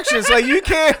post-production. It's like you're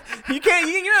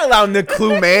not allowed in the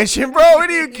Clue Mansion, bro. What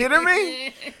are you kidding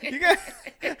me?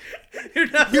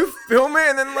 You film it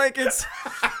and then like it's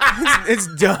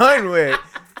done with.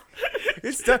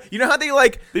 It's done. You know how they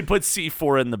put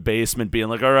C4 in the basement, being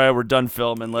like, "All right, we're done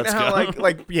filming. Let's go."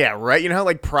 Yeah, right. You know how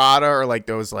like Prada or like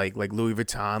those like Louis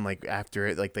Vuitton, like after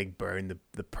it, like they burn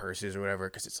the purses or whatever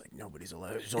because it's like nobody's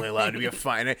allowed. There's only allowed to be a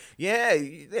fine. Yeah,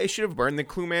 they should have burned the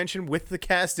Clue Mansion with the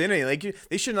cast in it. Like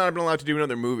they should not have been allowed to do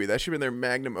another movie. That should have been their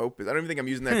magnum opus. I don't even think I'm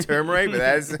using that term right, but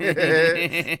that's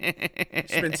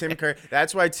it's been Tim Curry.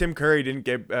 That's why Tim Curry didn't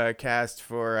get cast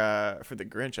for the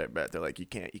Grinch. I bet they're like you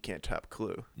can't top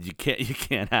Clue. You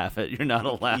can't have it. You're not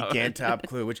allowed. You can't top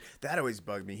Clue, which that always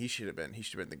bugged me. He should have been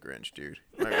the Grinch, dude.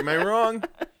 Am I wrong?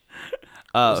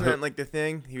 Wasn't that like the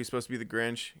thing? He was supposed to be the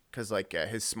Grinch because like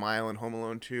his smile in Home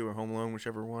Alone 2 or Home Alone,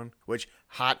 whichever one. Which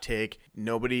hot take.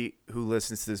 Nobody who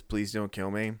listens to this, please don't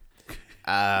kill me.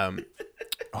 Home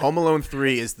Alone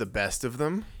 3 is the best of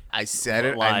them. I said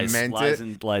it. I meant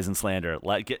it. Lies and slander.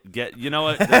 Get. You know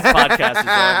what? This podcast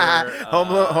is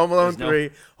over. Home Alone 3.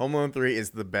 Home Alone 3 is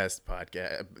the best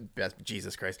podcast.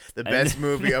 Jesus Christ, the best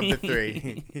movie of the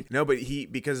three. No, but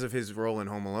because of his role in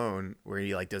Home Alone, where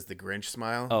he like does the Grinch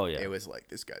smile. Oh yeah. It was like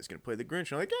this guy's gonna play the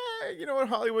Grinch. I'm like, you know what?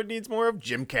 Hollywood needs more of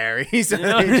Jim Carrey. So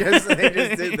they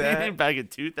just did that back in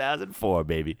 2004,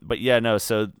 baby. But yeah, no.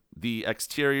 So the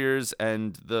exteriors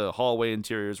and the hallway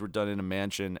interiors were done in a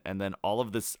mansion, and then all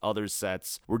of this other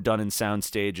sets were done in sound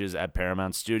stages at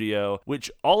Paramount Studio, which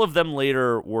all of them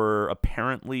later were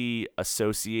apparently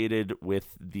associated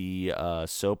with the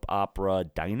soap opera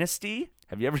Dynasty.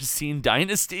 Have you ever seen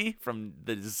Dynasty from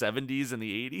the 70s and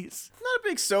the 80s? I'm not a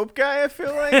big soap guy, I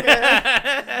feel like.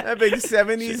 A big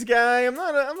 70s guy. I'm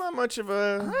not much of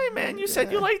a... Hey, man, you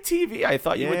said you like TV. I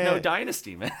thought you would know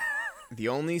Dynasty, man. The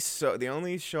only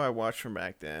show I watched from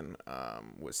back then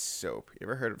was Soap. You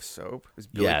ever heard of Soap? It was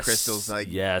Billy Crystal's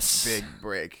big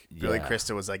break. Yeah. Billy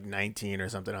Crystal was like 19 or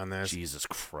something on this. Jesus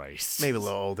Christ. Maybe a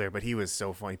little older, but he was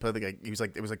so funny. He played it was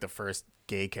like the first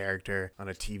gay character on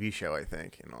a TV show, I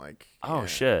think. And like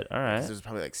shit. All right. This was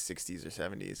probably like 60s or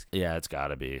 70s. Yeah, it's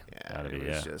gotta be.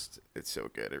 It's so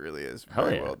good. It really is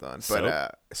very well done.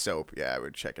 But Soap, I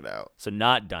would check it out. So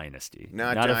not Dynasty.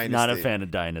 Not Dynasty. Not a fan of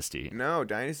Dynasty. No,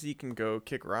 Dynasty can go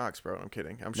kick rocks, bro. I'm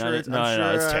kidding. I'm sure.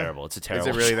 No, it's terrible. It's a terrible.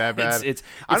 Is it really that bad? It's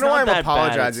I don't know why I'm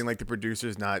apologizing. Like the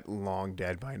producer's not long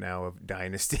dead by now of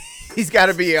Dynasty. He's got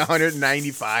to be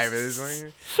 195. It's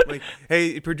like,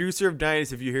 hey, producer of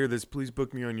Dynasty, if you hear this, please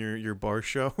book me on your bar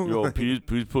show. Yo,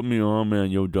 please put me on,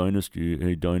 man. Yo, Dynasty.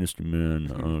 Hey, Dynasty, man.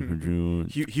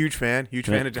 Could you? Huge fan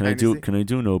of Dynasty. Can I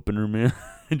do an opener, man?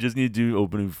 I just need to do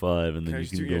opening 5, and then you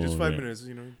can go. Just 5 minutes,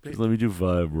 Just let me do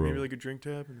 5, bro. Maybe like a drink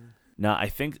tab. Now, I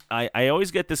think I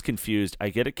always get this confused. I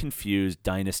get it confused,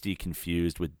 Dynasty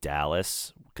confused with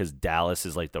Dallas, because Dallas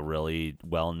is like the really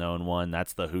well-known one.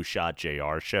 That's the Who Shot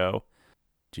JR show.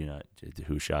 Do you know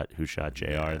Who Shot JR?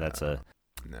 No, that's a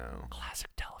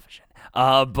classic television.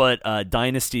 But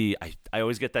Dynasty, I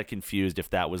always get that confused if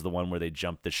that was the one where they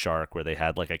jumped the shark, where they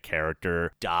had like a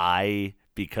character die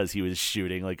because he was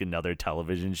shooting like another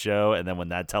television show, and then when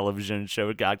that television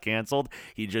show got canceled,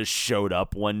 he just showed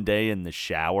up one day in the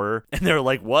shower, and they're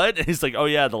like, what? And he's like, oh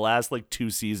yeah, the last like 2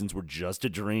 seasons were just a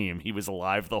dream. He was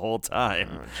alive the whole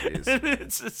time. Oh jeez.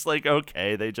 It's just like,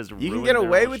 okay, they just you can get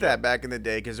away with that back in the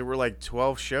day because there were like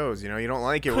 12 shows. You don't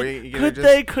like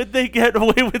it. Could they get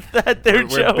away with that? We're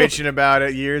bitching about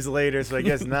it years later, so I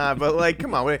guess not. But like,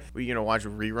 come on, we gonna watch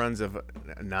reruns of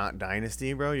not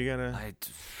Dynasty, bro? You gotta.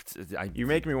 You're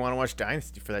making me want to watch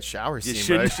Dynasty for that shower scene,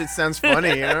 bro. That shit sounds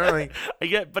funny, Like, I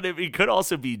get, but it could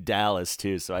also be Dallas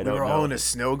too, so I don't know. We were all in a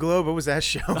snow globe. What was that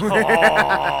show?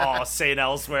 Oh, St.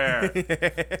 Elsewhere.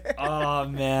 Oh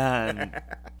man,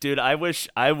 dude, I wish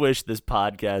this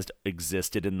podcast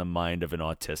existed in the mind of an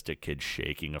autistic kid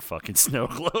shaking a fucking snow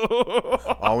globe.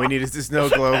 All we need is the snow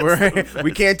globe, right?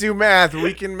 We can't do math.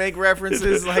 We can make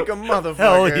references like a motherfucker.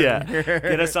 Hell yeah!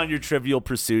 Get us on your Trivial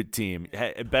Pursuit team.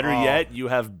 Better yet, you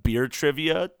have beer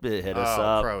trivia. Hit us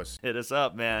up. Pros. Hit us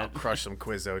up, man. I'll crush some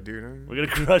Quizzo, dude. We're gonna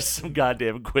crush some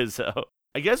goddamn Quizzo.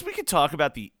 I guess we could talk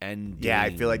about the ending. Yeah,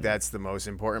 I feel like that's the most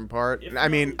important part. I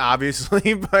mean,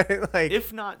 obviously, but like,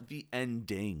 if not the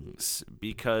endings,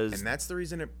 because and that's the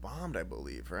reason it bombed, I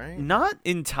believe, right? Not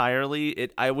entirely.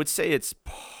 I would say it's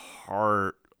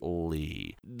part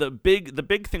Lee. The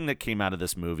big thing that came out of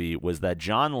this movie was that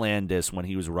John Landis, when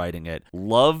he was writing it,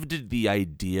 loved the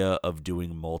idea of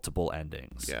doing multiple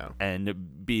endings. Yeah.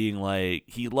 And being like,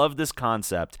 he loved this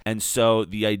concept. And so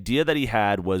the idea that he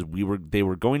had was they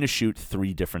were going to shoot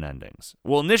 3 different endings.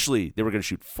 Well, initially they were going to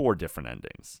shoot 4 different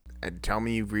endings. And tell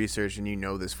me you've researched and you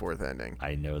know this 4th ending.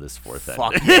 I know this 4th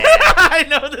Fuck ending. yeah. I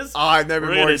know this. Oh, I've never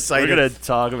been more excited. We're going to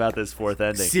talk about this 4th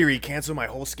ending. Siri, cancel my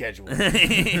whole schedule.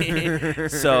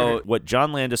 So what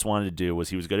John Landis wanted to do was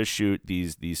he was going to shoot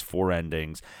these 4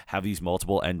 endings, have these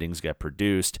multiple endings get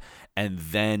produced, and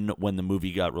then when the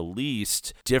movie got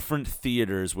released, different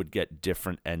theaters would get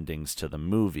different endings to the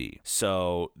movie.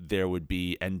 So there would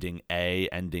be ending A,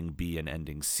 ending B, and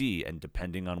ending C, and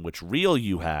depending on which reel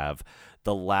you have,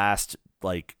 the last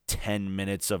 10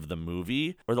 minutes of the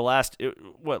movie, or the last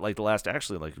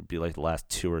actually would be the last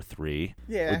 2 or 3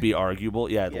 would be arguable.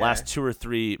 The last 2 or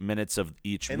 3 minutes of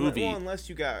each movie. Well, unless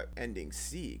you got ending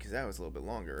C, because that was a little bit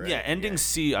longer, right? Yeah, ending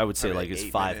C, I would say Probably is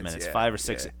 8 5 minutes, minutes, yeah, 5 or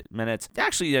 6 minutes.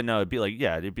 Actually, no, it'd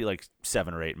be like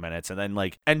 7 or 8 minutes, and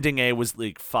then ending A was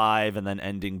 5, and then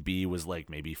ending B was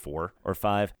maybe 4 or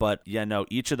 5. But no,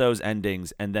 each of those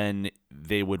endings, and then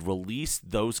they would release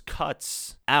those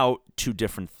cuts out to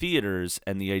different theaters,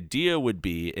 and the idea would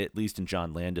be, at least in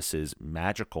John Landis's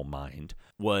magical mind,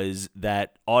 was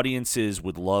that audiences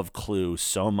would love Clue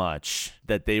so much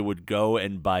that they would go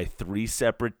and buy 3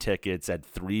 separate tickets at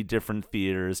 3 different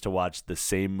theaters to watch the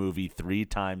same movie 3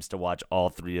 times to watch all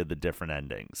 3 of the different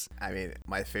endings. I mean,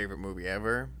 my favorite movie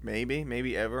ever,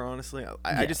 maybe ever, honestly.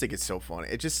 I just think it's so funny.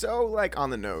 It's just so on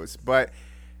the nose, but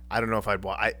I don't know if I'd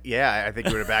watch. I think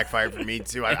it would have backfired for me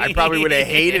too. I probably would have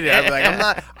hated it. I'd be like, I'm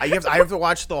not. I have to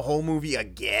watch the whole movie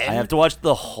again. I have to watch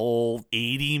the whole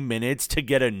 80 minutes to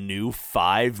get a new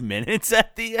 5 minutes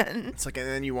at the end. It's and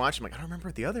then you watch. I'm like, I don't remember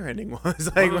what the other ending was.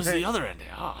 What was the other ending?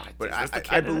 But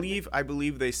I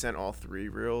believe they sent all 3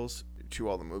 reels to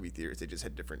all the movie theaters. They just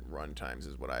had different run times,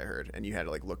 is what I heard. And you had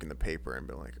to look in the paper and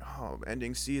be like, oh,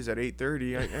 ending C is at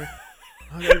 8:30.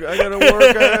 I gotta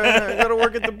work. I gotta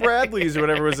work at the Bradleys or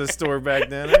whatever was the store back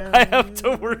then. I have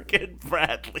to work at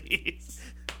Bradleys.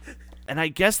 And I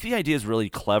guess the idea is really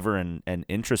clever and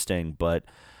interesting, but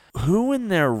who in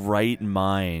their right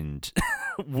mind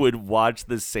would watch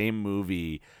the same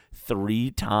movie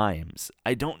 3 times?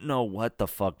 I don't know what the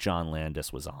fuck John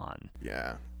Landis was on.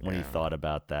 Yeah. When he thought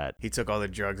about that. He took all the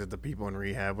drugs that the people in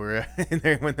rehab were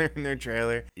when they're in their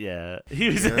trailer. Yeah. He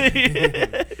was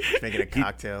making a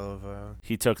cocktail of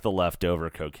He took the leftover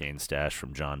cocaine stash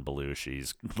from John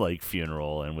Belushi's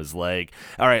funeral and was like,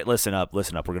 all right, listen up. We're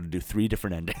going to do 3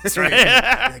 different endings,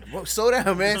 right? Whoa, slow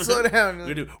down, man. Slow down.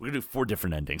 We're going to do 4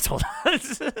 different endings. Hold on.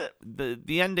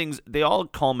 The endings, they all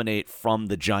culminate from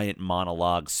the giant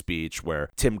monologue speech where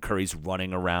Tim Curry's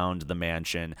running around the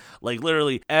mansion.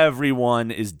 Literally everyone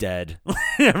is dead.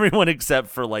 Everyone except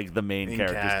for the main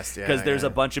characters, because there's a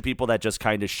bunch of people that just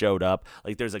kind of showed up.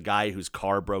 There's a guy whose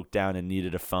car broke down and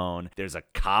needed a phone. There's a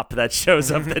cop that shows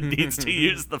up that needs to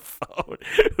use the phone,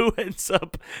 who ends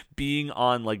up being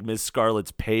on Miss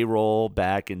Scarlett's payroll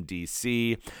back in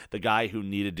DC. The guy who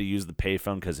needed to use the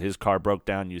payphone because his car broke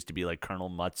down used to be Colonel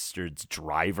Mustard's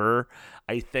driver,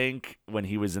 I think, when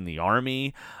he was in the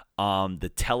army. The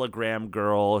telegram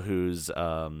girl who's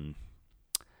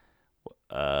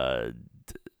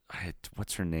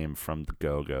what's her name from the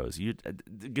Go-Go's?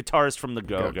 Guitarist from the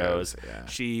Go-Go's. Yeah.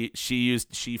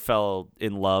 She fell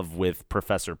in love with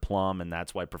Professor Plum, and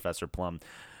that's why Professor Plum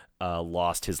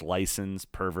lost his license.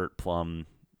 Pervert Plum,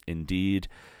 indeed.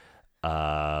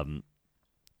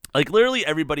 Literally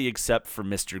everybody except for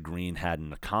Mr. Green had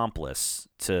an accomplice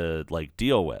to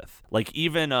deal with.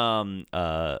 Even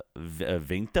Vinta?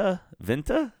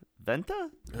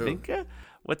 Vinka?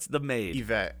 What's the maid?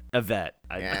 Yvette.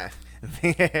 Yeah.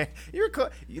 You're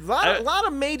a lot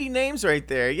of matey names right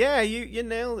there. Yeah, you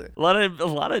nailed it. A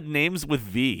lot of names with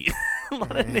V. A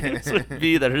lot of names with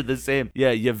V that are the same.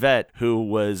 Yeah, Yvette, who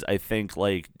was, I think,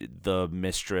 the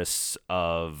mistress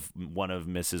of one of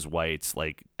Mrs. White's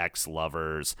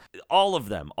ex-lovers. All of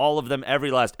them,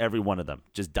 every one of them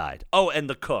just died. Oh, and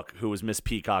the cook, who was Miss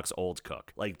Peacock's old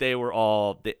cook. They were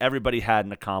everybody had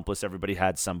an accomplice. Everybody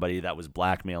had somebody that was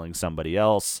blackmailing somebody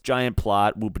else. Giant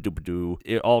plot, whoop-a-doop-a-doo.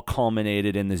 It all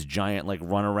culminated in this giant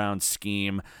runaround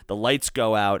scheme. The lights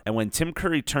go out, and when Tim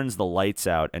Curry turns the lights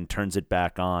out and turns it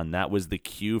back on, that was was the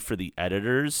cue for the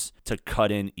editors to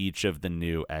cut in each of the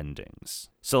new endings.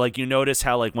 So like you notice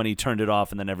how like when he turned it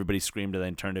off and then everybody screamed and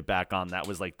then turned it back on, that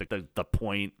was like the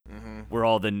point where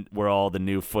all the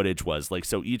new footage was. Like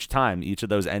so each time each of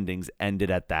those endings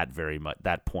ended at that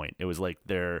point. It was like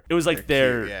their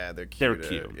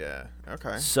cue. Yeah.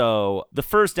 Okay. So the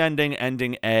first ending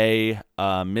A,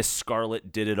 Miss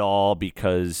Scarlet did it all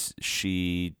because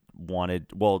she wanted,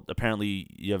 well, apparently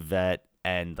Yvette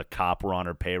and the cop were on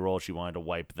her payroll. She wanted to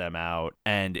wipe them out.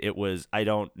 And it was, I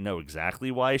don't know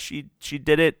exactly why she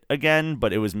did it again,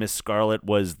 but it was Miss Scarlet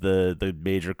was the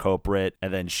major culprit,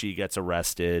 and then she gets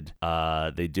arrested.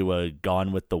 They do a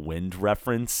Gone with the Wind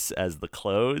reference as the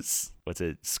close. What's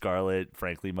it? Scarlet,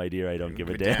 frankly, my dear, I don't give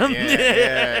a damn.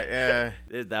 Yeah.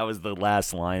 That was the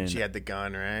last line. She had the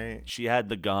gun, right? She had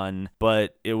the gun,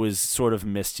 but it was sort of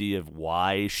misty of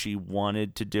why she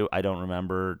wanted to do. I don't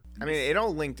remember. I mean, it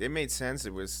all linked. It made sense.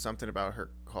 It was something about her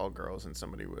call girls, and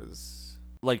somebody was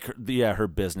like, her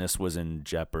business was in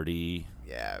jeopardy.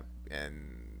 Yeah,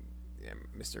 and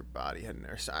Mr. Body had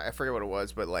I forget what it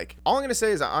was, but like, all I'm gonna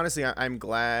say is, honestly, I'm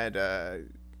glad.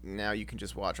 Now you can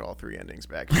just watch all three endings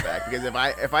back to back, because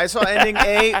if I saw ending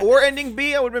A or ending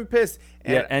B, I would have been pissed.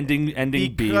 And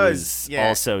ending B was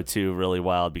also too really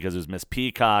wild, because it was Miss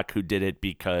Peacock who did it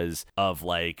because of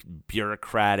like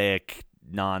bureaucratic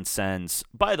nonsense.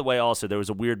 By the way, also there was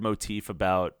a weird motif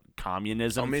about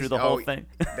communism through the whole thing.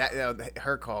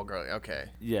 Her call girl. Okay.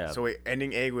 Yeah. So wait,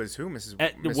 ending A was who? Miss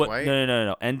White?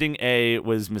 No. Ending A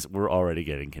was Miss. We're already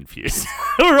getting confused.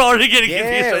 We're already getting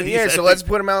confused. Yeah. So let's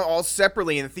put them out all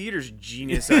separately in the theaters.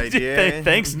 Genius idea.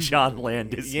 Thanks, John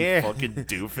Landis. You fucking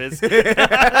doofus.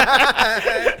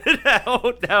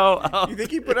 No. You think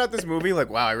he put out this movie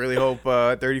like, wow, I really hope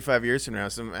 35 years from now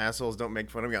some assholes don't make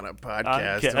fun of me on a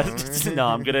podcast. No,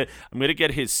 I'm gonna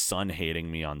get his son hating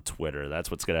me on Twitter.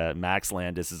 That's what's gonna. Max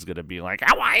Landis is gonna be like,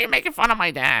 "Oh, why are you making fun of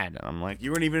my dad?" And I'm like,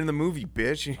 "You weren't even in the movie,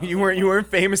 bitch. You weren't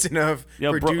famous enough."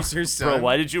 Producer's son. Bro,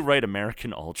 why did you write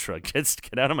American Ultra?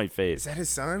 Get out of my face. Is that his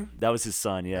son? That was his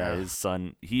son. Yeah, his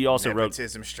son. He also wrote.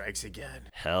 Nepotism strikes again.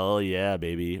 Hell yeah,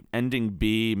 baby. Ending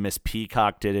B, Miss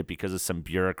Peacock did it because of some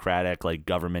bureaucratic like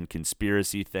government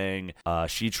conspiracy thing.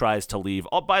 She tries to leave.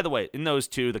 Oh, by the way, in those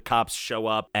two, the cops show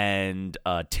up and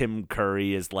Tim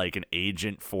Curry is like an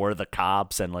agent for the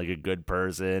cops and like a good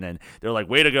person. And they're like,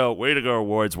 way to go,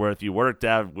 Wordsworth. You worked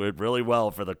out really well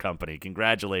for the company.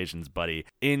 Congratulations, buddy.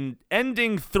 In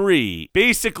ending 3,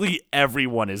 basically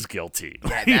everyone is guilty.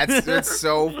 Yeah, that's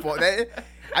so fun.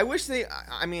 I wish they.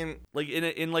 I mean, like in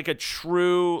a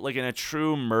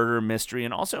true murder mystery,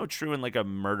 and also true in like a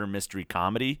murder mystery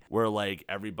comedy where like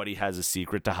everybody has a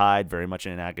secret to hide, very much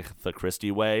in an Agatha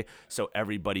Christie way. So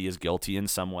everybody is guilty in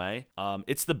some way.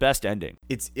 It's the best ending.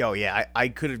 I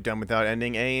could have done without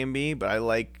ending A and B, but I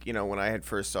like, when I had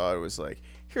first saw it, it was like,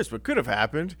 here's what could have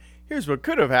happened. Here's what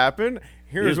could have happened.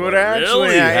 Here's what actually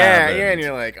really happened. Yeah, and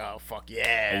you're like, oh, fuck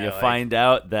yeah. And you find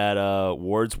out that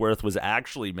Wordsworth was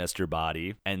actually Mr.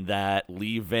 Body, and that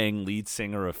Lee Ving, lead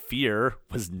singer of Fear,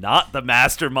 was not the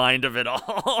mastermind of it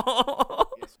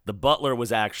all. The butler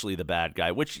was actually the bad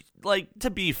guy, which, like, to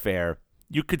be fair,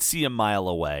 you could see a mile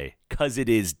away, because it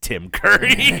is Tim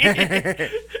Curry.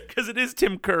 Because it is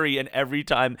Tim Curry, and every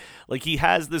time, like, he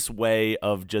has this way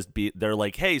of just they're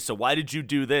like, hey, so why did you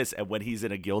do this? And when he's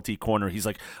in a guilty corner, he's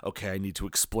like, okay, I need to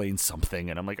explain something.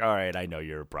 And I'm like, all right, I know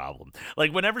you're a problem.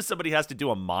 Like, whenever somebody has to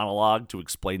do a monologue to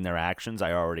explain their actions,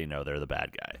 I already know they're the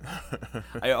bad guy.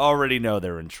 I already know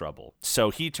they're in trouble. So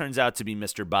he turns out to be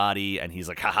Mr. Body, and he's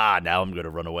like, haha, now I'm going to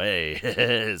run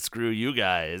away. Screw you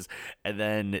guys. And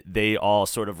then they all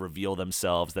sort of reveal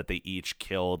themselves that they each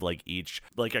killed each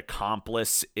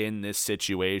accomplice in this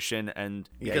situation, and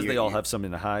because they all have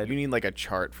something to hide. You need like a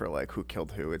chart for like who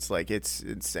killed who. It's like, it's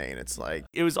insane. It's like,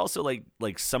 it was also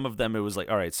like some of them, it was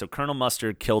like, all right, so Colonel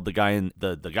Mustard killed the guy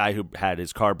the guy who had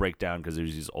his car break down because it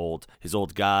was his old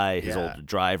guy, his old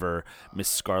driver. Miss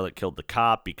Scarlet killed the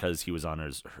cop because he was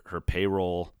on her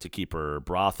payroll to keep her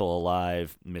brothel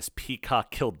alive. Miss Peacock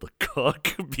killed the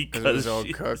cook because it was her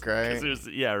own cook, right? Because it was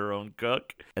her own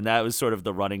cook, and that was sort of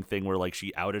the running thing where like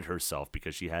she outed herself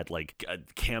because she had like a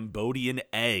Cambodian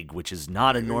egg, which is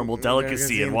not a normal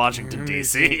delicacy in Washington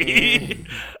D.C.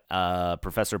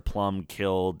 Professor Plum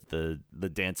killed the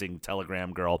dancing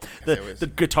telegram girl, the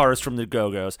guitarist from the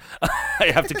Go-Go's.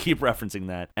 I have to keep referencing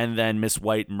that. And then Miss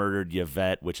White murdered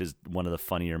Yvette, which is one of the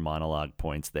funnier monologue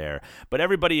points there. But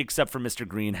everybody except for Mr.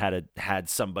 Green had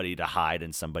somebody to hide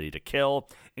and somebody to kill,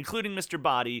 including Mr.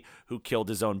 Body, who killed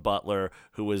his own butler,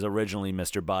 who was originally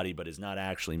Mr. Body but is not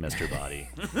actually Mr. Body.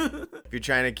 If you're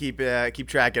trying to keep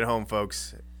track at home,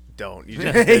 folks, don't. You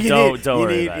Don't you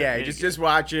worry need, about yeah, it. just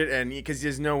watch it, and because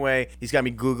there's no way he's got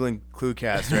me googling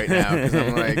Cluecast right now because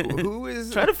I'm like, who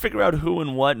is? Trying to figure out who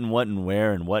and what and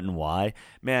where and what and why.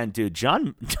 Man, dude,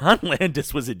 John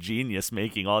Landis was a genius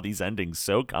making all these endings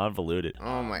so convoluted.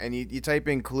 Oh my! And you type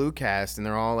in Cluecast, and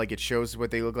they're all like, it shows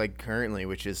what they look like currently,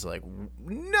 which is like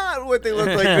not what they look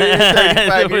like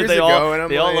 35 years ago.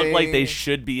 And they all look like they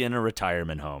should be in a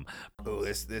retirement home. Oh,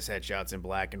 this headshot's in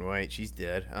black and white. She's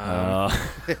dead. Oh.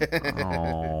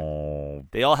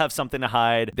 They all have something to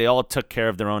hide. They all took care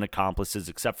of their own accomplices,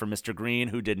 except for Mr. Green,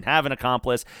 who didn't have an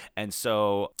accomplice. And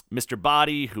so Mr.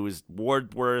 Body, who is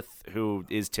Wardworth, who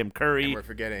is Tim Curry. And we're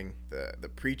forgetting the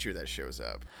preacher that shows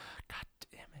up. God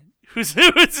damn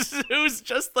it. Who's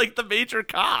just like the major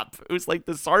cop, who's like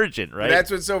the sergeant, right? But that's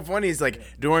what's so funny is like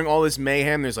during all this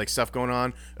mayhem, there's like stuff going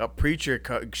on. A preacher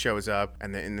shows up,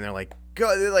 and they're like,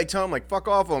 go, they like tell him like fuck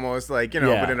off almost, like, you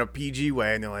know, Yeah. but in a PG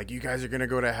way, and they're like, you guys are gonna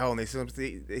go to hell, and they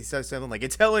say something like,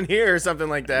 it's hell in here or something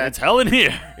like that. It's hell in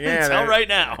here. Yeah, It's hell right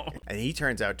now. And he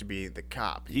turns out to be the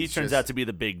cop. He turns out to be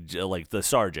the big, like the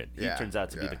sergeant. Yeah, He turns out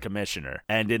to be yeah. the commissioner.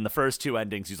 And in the first two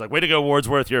endings, he's like, way to go,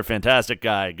 Wordsworth. You're a fantastic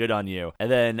guy. Good on you.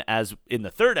 And then as in the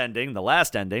third ending, the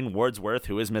last ending, Wordsworth,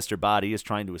 who is Mr. Body, is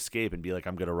trying to escape and be like,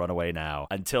 I'm going to run away now.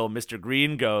 Until Mr.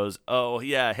 Green goes, oh,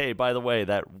 yeah, hey, by the way,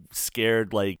 that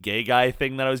scared, like, gay guy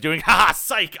thing that I was doing, ha,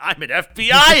 psych, I'm an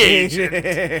FBI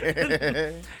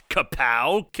agent.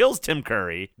 Kapow, kills Tim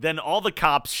Curry. Then all the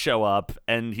cops show up,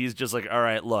 and he's just like, all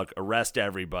right, look, arrest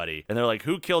everybody. And they're like,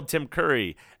 who killed Tim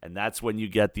Curry? And that's when you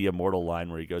get the immortal line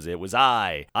where he goes, it was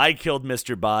I killed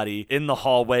Mr. Body in the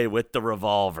hallway with the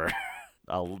revolver.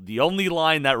 The only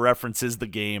line that references the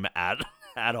game at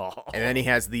all. And then he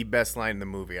has the best line in the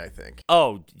movie, I think.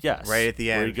 Oh, yes. Right at the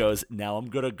Where he end. goes, now I'm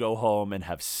going to go home and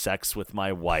have sex with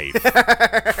my wife.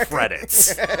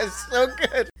 Credits. It's so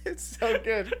good. It's so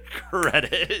good.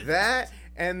 Credits. That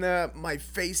and my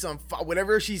face on fire,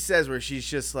 whatever she says, where she's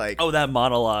just like, Oh, that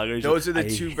monologue. those are the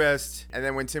two best. And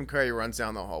then when Tim Curry runs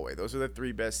down the hallway, those are the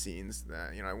three best scenes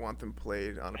that, you know, I want them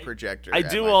played on a projector. I at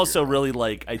do my also funeral. really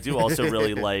like. I do also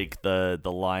really like the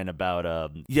line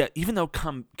about yeah. Even though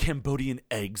Cambodian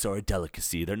eggs are a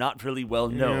delicacy, they're not really well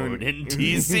known in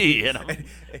DC. And I'm,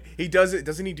 He does it.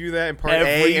 Doesn't he do that in part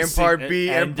every A and part B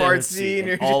and part C? And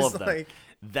you're all just of them. like,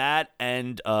 That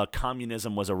and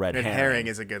communism was a red red herring. herring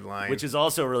is a good line. Which is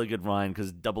also a really good line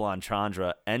because double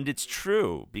entendre. And it's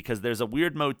true because there's a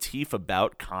weird motif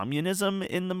about communism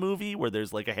in the movie where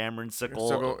there's like a hammer and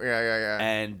sickle. yeah.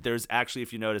 And there's actually,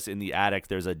 if you notice in the attic,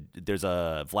 there's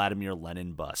a Vladimir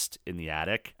Lenin bust in the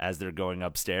attic as they're going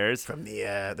upstairs. From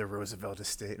the Roosevelt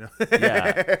estate.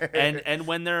 Yeah. And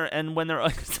when they're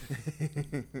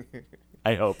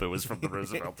I hope it was from the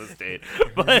Roosevelt estate.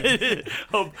 But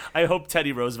I hope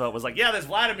Teddy Roosevelt was like, yeah, this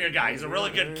Vladimir guy, he's a really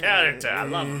good character. I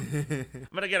love him. I'm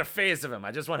gonna get a phase of him.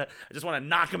 I just wanna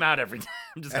knock him out every time.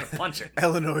 I'm just gonna punch it.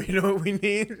 Eleanor, you know what we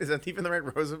need? Is that even the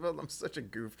right Roosevelt? I'm such a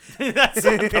goof. That's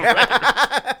not the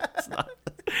right.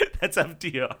 That's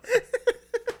FDR.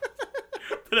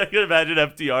 But I can imagine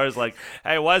FDR is like,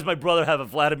 hey, why does my brother have a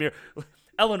Vladimir?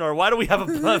 Eleanor, why do we have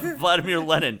a Vladimir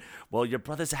Lenin? Well, your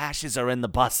brother's ashes are in the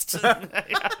bust.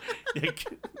 You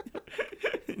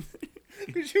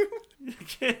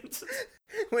can't.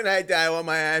 When I die, I want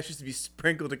my ashes to be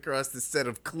sprinkled across the set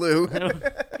of Clue. And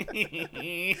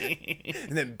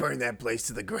then burn that place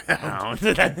to the ground.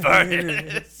 That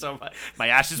burn. So my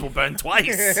ashes will burn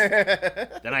twice.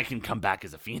 Then I can come back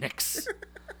as a phoenix.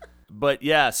 But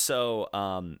yeah, so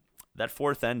that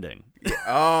fourth ending.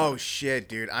 Oh, shit,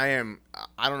 dude. I don't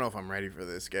know if I'm ready for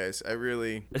this, guys. I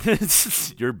really...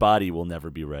 Your body will never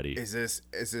be ready. Is this,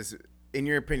 in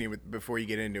your opinion, before you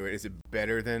get into it, is it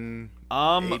better than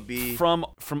AB? From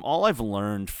all I've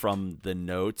learned from the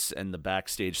notes and the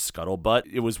backstage scuttlebutt,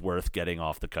 it was worth getting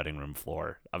off the cutting room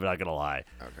floor. I'm not gonna lie.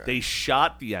 Okay. They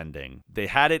shot the ending. They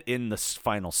had it in the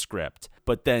final script,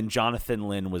 but then Jonathan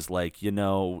Lynn was like,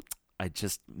 I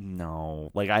just, no.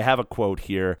 Like, I have a quote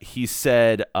here. He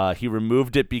said he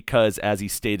removed it because, as he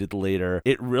stated later,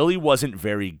 it really wasn't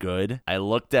very good. I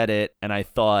looked at it and I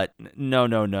thought,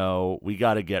 no, we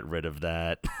got to get rid of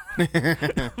that.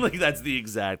 Like, that's the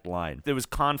exact line. There was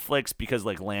conflicts because,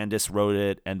 like, Landis wrote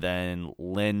it and then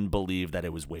Lynn believed that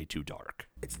it was way too dark.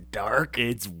 It's dark?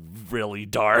 It's really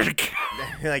dark.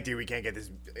 Like, dude, we can't get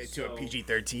this to a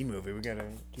PG-13 movie. We gotta...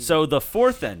 So the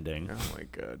fourth ending... Oh, my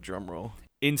God. Drum roll.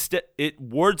 Instead,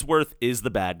 Wordsworth is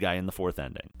the bad guy in the fourth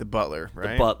ending. The butler,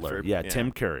 right? The butler, yeah,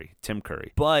 Tim Curry.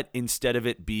 But instead of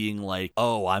it being like,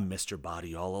 oh, I'm Mr.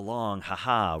 Body all along,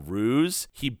 haha, ruse,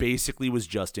 he basically was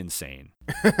just insane.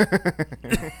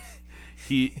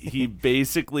 He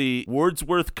basically,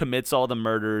 Wordsworth commits all the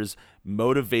murders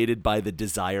motivated by the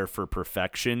desire for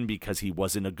perfection because he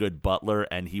wasn't a good butler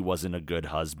and he wasn't a good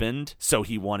husband. So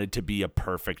he wanted to be a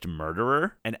perfect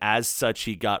murderer. And as such,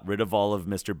 he got rid of all of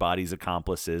Mr. Body's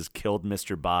accomplices, killed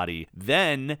Mr. Body.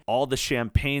 Then all the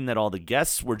champagne that all the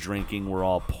guests were drinking were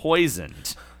all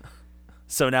poisoned.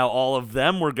 So now all of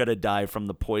them were going to die from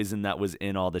the poison that was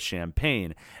in all the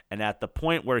champagne. And at the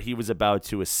point where he was about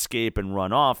to escape and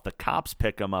run off, the cops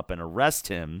pick him up and arrest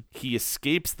him. He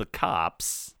escapes the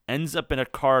cops, ends up in a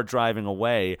car driving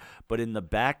away, but in the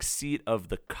back seat of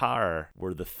the car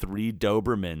were the 3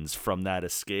 Dobermans from that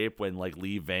escape when like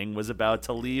Lee Vang was about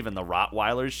to leave and the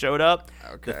Rottweilers showed up.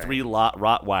 Okay. The 3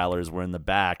 Rottweilers were in the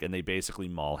back and they basically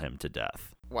maul him to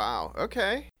death. Wow.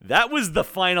 Okay. That was the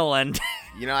final ending.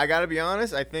 You know, I gotta be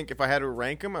honest. I think if I had to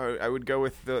rank them, I would go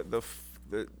with the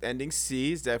ending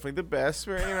C is definitely the best.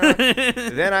 You know.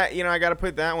 Then I gotta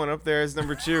put that one up there as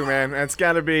number 2, man. It's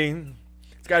gotta be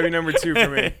number 2 for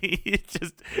me.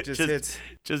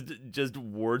 Just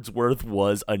Wordsworth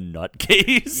was a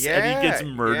nutcase, and he gets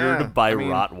murdered by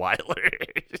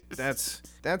Rottweilers.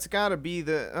 That's gotta be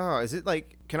the. Oh, is it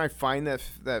like? Can I find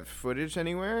that footage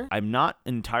anywhere? I'm not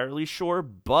entirely sure,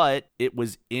 but it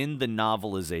was in the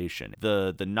novelization.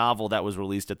 The novel that was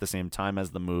released at the same time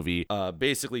as the movie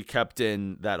basically kept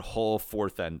in that whole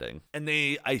 4th ending. And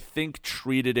they, I think,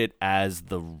 treated it as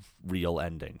the real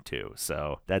ending, too.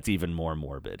 So that's even more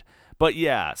morbid. But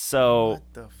yeah, so...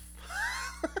 What the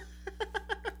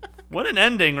What an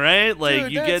ending, right? Like,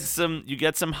 Dude, you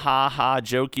get some ha-ha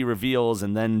jokey reveals,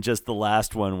 and then just the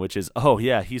last one, which is, oh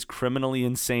yeah, he's criminally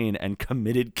insane and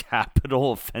committed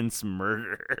capital offense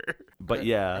murder. But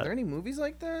yeah. Are there any movies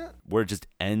like that? Where it just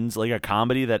ends like a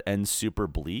comedy that ends super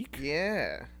bleak?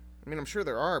 Yeah. I mean, I'm sure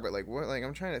there are, but like what? Like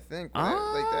I'm trying to think.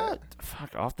 Like that.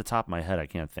 Fuck, off the top of my head, I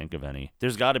can't think of any.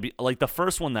 There's got to be like the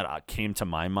first one that came to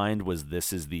my mind was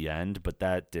This Is the End, but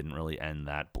that didn't really end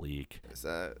that bleak. Is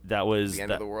that was the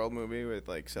End of the World movie with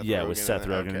like Seth Rogen? Yeah, with Seth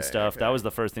Rogen and stuff. Okay. That was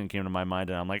the first thing that came to my mind,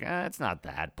 and I'm like, it's not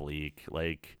that bleak.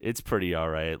 Like it's pretty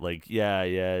all right. Like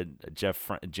yeah,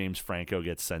 James Franco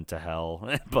gets sent to hell,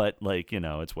 but like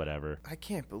it's whatever. I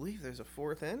can't believe there's a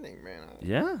 4th ending, man.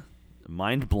 Yeah.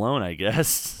 Mind blown, I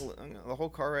guess. The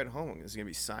whole car ride home is gonna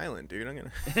be silent, dude. I'm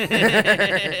gonna.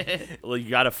 Well, you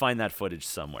gotta find that footage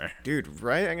somewhere, dude.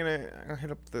 Right? I'm gonna hit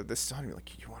up the son and be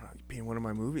like, "You want to be in one of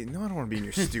my movies?" No, I don't want to be in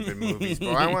your stupid movies, bro.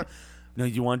 I want. No,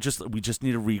 we just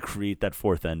need to recreate that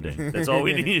 4th ending. That's all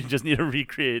we need. You just need to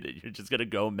recreate it. You're just gonna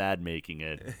go mad making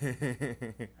it.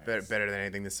 better than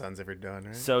anything the son's ever done,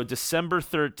 right? So December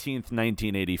 13th,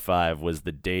 1985 was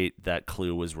the date that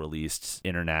Clue was released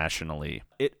internationally.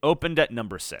 It opened at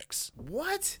number 6.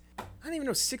 What? I didn't even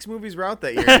know 6 movies were out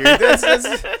that year, dude.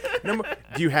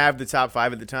 Do you have the top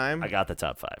 5 at the time? I got the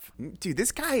top 5. Dude,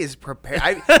 this guy is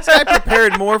prepared. This guy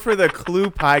prepared more for the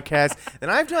Clue podcast than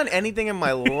I've done anything in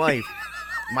my life.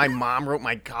 My mom wrote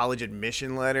my college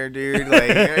admission letter, dude.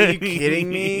 Like, are you kidding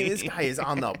me? This guy is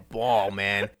on the ball,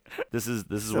 man. This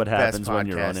is what happens when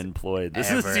you're unemployed.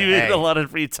 This is you Hey. a lot of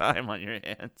free time on your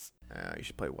hands. You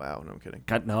should play WoW. No, I'm kidding.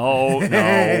 No.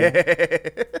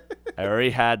 I already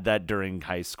had that during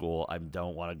high school. I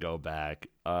don't want to go back.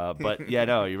 But yeah,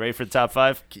 no. You ready for the top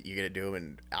 5? You're gonna do them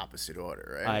in opposite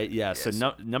order, right? Yes.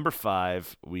 So number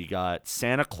 5, we got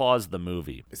Santa Claus the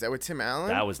movie. Is that with Tim Allen?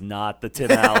 That was not the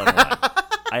Tim Allen one.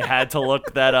 I had to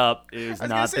look that up. It was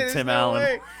not the Tim Allen.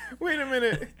 Way. Wait a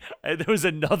minute. There was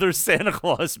another Santa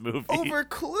Claus movie. Over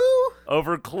Clue?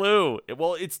 Over Clue.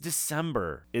 Well, it's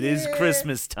December. It is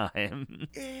Christmas time.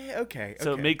 Yeah, okay.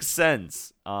 So it makes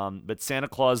sense. But Santa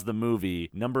Claus the movie,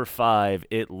 number 5,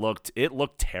 it looked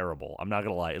terrible. I'm not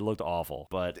gonna lie, it looked awful.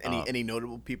 But any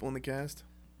notable people in the cast?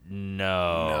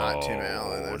 No, not Tim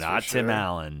Allen. Not Tim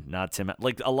Allen. Not Tim.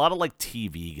 Like a lot of like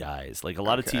TV guys. Like a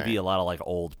lot of TV. A lot of like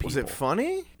old people. Was it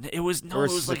funny? It was no.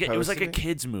 It was like a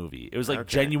kids movie. It was like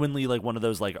genuinely like one of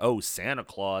those like, oh, Santa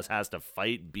Claus has to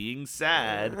fight being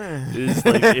sad.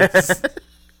 It's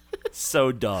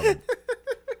so dumb.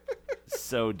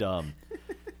 So dumb.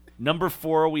 Number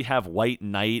 4, we have White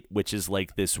Knight, which is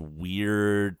like this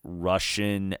weird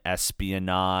Russian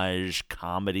espionage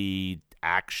comedy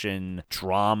action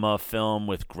drama film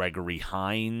with Gregory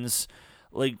Hines.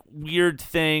 Like, weird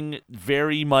thing,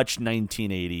 very much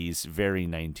 1980s, very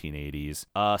 1980s.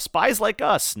 Spies Like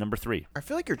Us, number 3. I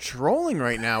feel like you're trolling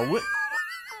right now. What?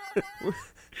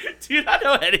 Do you not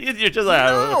know any? You're just like,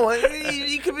 no,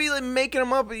 you could be like making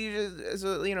them up, but you just,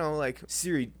 like,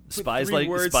 Siri, Spies three like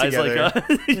words spies together.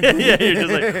 like yeah. You're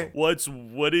just like,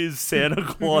 what is Santa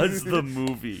Claus the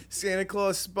movie Santa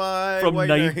Claus spy from White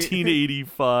Knight.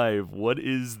 1985? What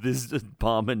is this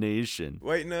abomination?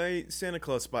 White Knight, Santa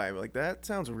Claus spy. Like, that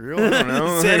sounds real. I don't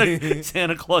know.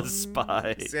 Santa Claus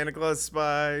spy. Santa Claus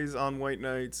spies on White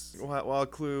Knights while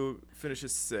Clue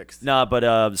finishes 6th. Nah,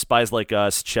 but Spies Like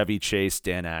Us, Chevy Chase,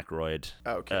 Dan Aykroyd,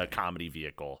 Okay. comedy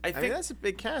vehicle. I mean, that's a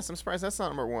big cast. I'm surprised that's not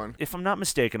number 1. If I'm not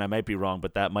mistaken, I might be wrong,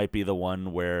 but that might be the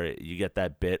one where you get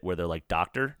that bit where they're like,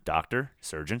 doctor,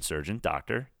 surgeon,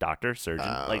 doctor, surgeon.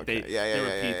 Like okay. they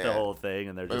repeat the whole thing,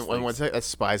 and they're just like, What's that? That's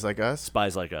Spies Like Us?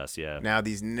 Spies Like Us, yeah. Now,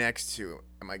 these next two,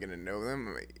 am I going to know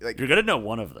them? Like, You're gonna know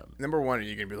one of them, number 1,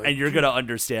 you're going to be like... and you're gonna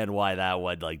understand why that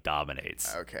one like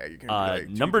dominates. Okay. You're gonna be like,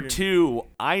 Number 2,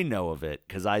 I know of it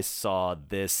because I saw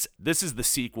this. This is the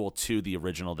sequel to the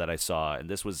original that I saw, and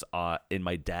this was in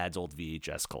my dad's old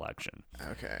VHS collection.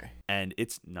 Okay. And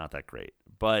it's not that great,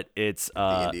 but it's The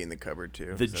Indie in the Cupboard,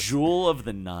 too. The Jewel of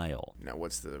the Nile. Now,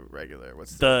 what's the regular?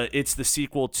 It's the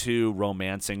sequel to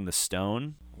Romancing the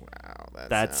Stone. Wow,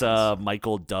 That's sounds...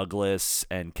 Michael Douglas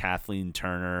and Kathleen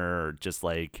Turner. Just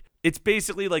like, it's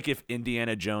basically like if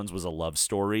Indiana Jones was a love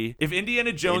story. If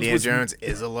Indiana Jones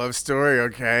is a love story.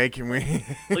 Okay, can we?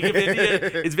 Like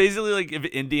it's basically like if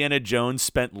Indiana Jones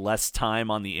spent less time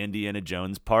on the Indiana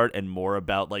Jones part and more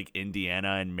about like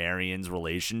Indiana and Marion's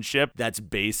relationship. That's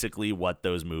basically what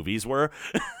those movies were.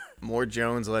 More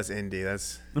Jones, less Indy.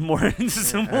 That's more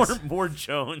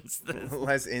Jones,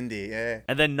 less Indy. Yeah.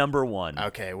 And then number 1.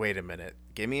 Okay, wait a minute.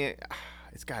 Give me.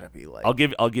 It's got to be like.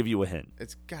 I'll give you a hint.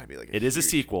 It's got to be like. It is a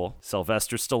sequel.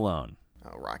 Sylvester Stallone.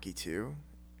 Oh, Rocky 2,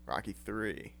 Rocky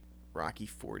 3, Rocky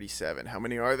 47. How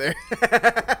many are there?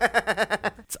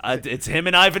 It's him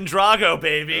and Ivan Drago,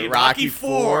 baby. Rocky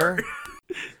 4.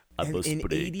 In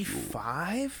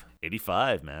 85?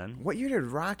 85, man. What year did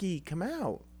Rocky come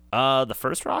out? The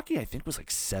first Rocky, I think, was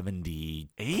like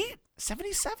 78?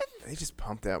 77? They just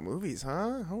pumped out movies,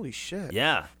 huh? Holy shit.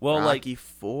 Yeah. Well, Rocky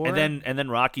 4. And then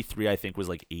Rocky 3, I think, was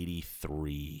like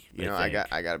 83. I got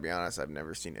to be honest, I've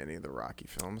never seen any of the Rocky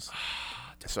films.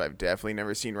 So I've definitely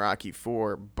never seen Rocky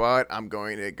 4, but I'm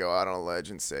going to go out on a ledge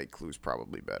and say Clue's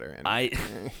probably better. And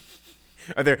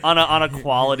are there on a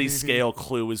quality scale,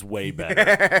 Clue is way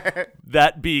better.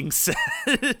 That being said,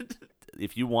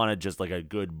 if you wanted just like a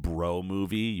good bro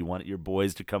movie, you want your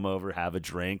boys to come over, have a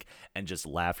drink, and just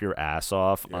laugh your ass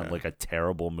off on like a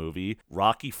terrible movie,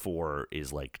 Rocky 4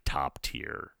 is like top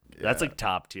tier. That's like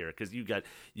top tier because you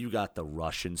got the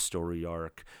Russian story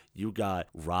arc, you got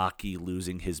Rocky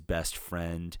losing his best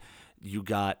friend, you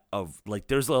got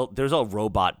there's a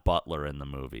robot butler in the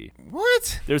movie.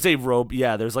 What? There's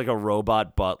like a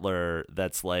robot butler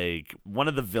that's like one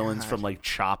of the villains from like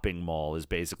Chopping Mall is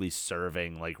basically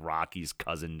serving like Rocky's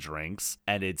cousin drinks,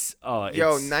 and it's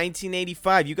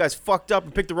 1985. You guys fucked up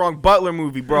and picked the wrong Butler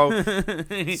movie, bro.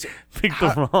 Picked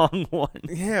the wrong one.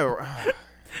 Yeah.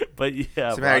 But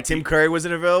yeah, so Tim Curry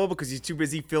wasn't available because he's too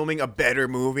busy filming a better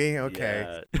movie.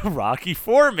 Okay, yeah. Rocky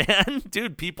 4, man,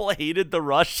 dude, people hated the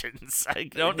Russians. I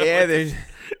don't know. Yeah,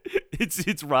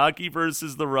 it's Rocky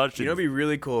versus the Russians. You know, it'd be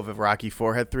really cool if Rocky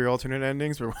 4 had 3 alternate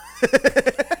endings.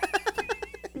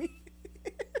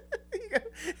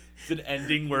 An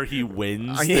ending where he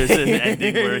wins. There's an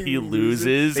ending where he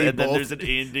loses, and then there's an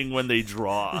ending when they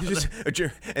draw.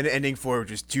 An ending for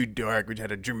which is too dark, which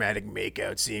had a dramatic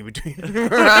makeout scene between.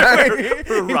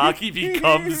 where Rocky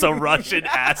becomes a Russian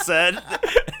asset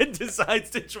and decides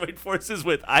to join forces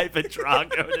with Ivan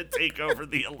Drago to take over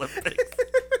the Olympics.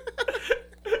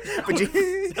 But you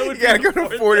gotta go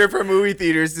to 4 different movie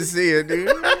theaters to see it, dude.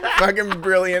 Fucking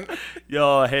brilliant.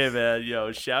 Yo, hey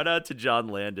man, shout out to John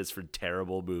Landis for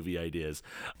terrible movie ideas.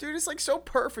 Dude, it's like so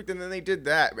perfect, and then they did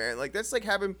that, man. Like that's like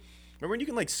having. Remember when you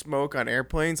can like smoke on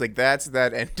airplanes? Like that's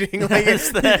that ending. Like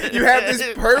you have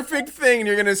this perfect thing, and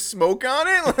you're gonna smoke on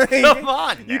it. Like, come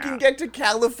on, now. You can get to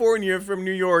California from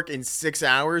New York in 6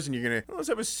 hours, and you're gonna let's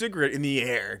have a cigarette in the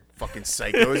air. Fucking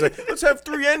psycho. It's like let's have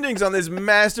 3 endings on this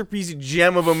masterpiece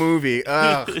gem of a movie.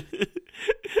 Ugh.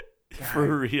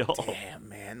 For real. Damn,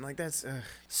 man. Like that's.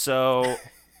 So.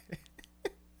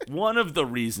 One of the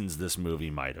reasons this movie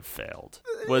might have failed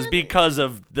was because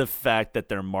of the fact that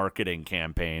their marketing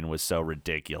campaign was so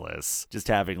ridiculous. Just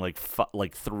having like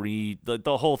 3,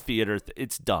 the whole theater,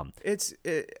 it's dumb.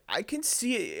 I can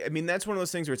see it. I mean, that's one of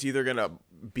those things where it's either going to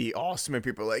be awesome and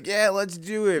people are like, yeah, let's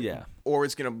do it. Yeah. Or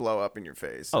it's going to blow up in your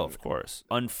face. Oh, of course.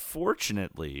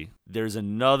 Unfortunately, there's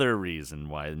another reason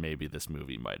why maybe this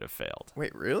movie might have failed.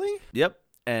 Wait, really? Yep.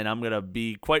 And I'm going to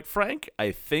be quite frank.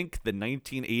 I think the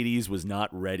 1980s was not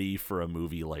ready for a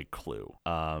movie like Clue,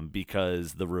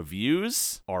 because the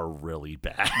reviews are really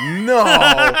bad. No.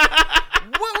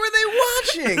 What were they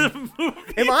watching?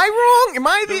 Am I wrong? Am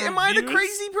I the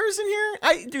crazy person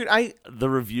here? The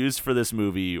reviews for this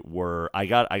movie were, I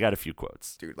got a few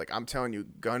quotes. Dude, like, I'm telling you,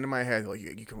 gun to my head, like,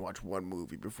 you can watch one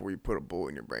movie before you put a bullet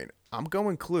in your brain. I'm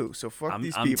going Clue, so fuck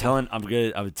these people. I'm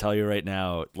gonna tell you right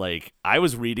now, like, I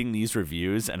was reading these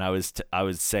reviews and I was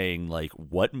saying, like,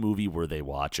 what movie were they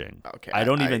watching? Okay, I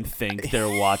don't even think they're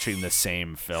watching the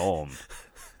same film.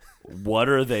 What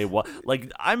are they?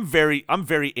 Like, I'm very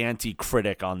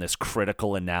anti-critic on this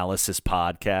critical analysis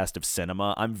podcast of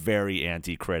cinema. I'm very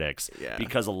anti-critics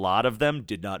because a lot of them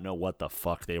did not know what the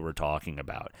fuck they were talking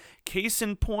about. Case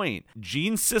in point,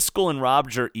 Gene Siskel and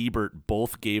Roger Ebert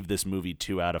both gave this movie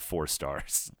 2 out of 4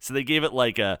 stars. So they gave it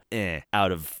like a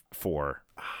out of 4.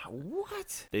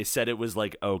 What? They said it was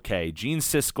like okay. Gene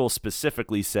Siskel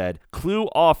specifically said, Clue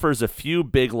offers a few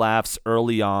big laughs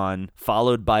early on,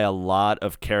 followed by a lot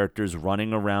of characters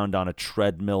running around on a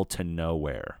treadmill to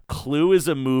nowhere. Clue is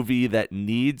a movie that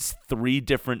needs 3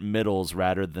 different middles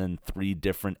rather than 3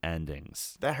 different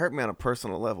endings. That hurt me on a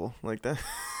personal level, like that.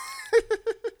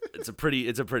 It's a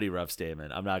pretty rough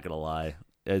statement. I'm not gonna lie.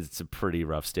 It's a pretty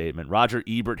rough statement. Roger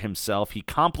Ebert himself, he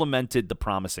complimented the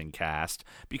promising cast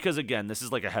because, again, this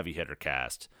is like a heavy hitter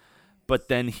cast. But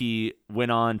then he went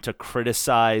on to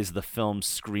criticize the film's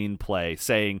screenplay,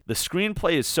 saying the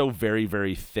screenplay is so very,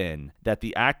 very thin that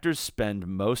the actors spend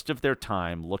most of their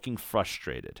time looking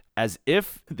frustrated, as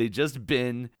if they just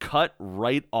been cut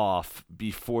right off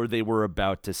before they were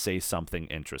about to say something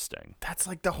interesting. That's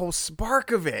like the whole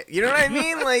spark of it. You know what I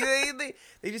mean? Like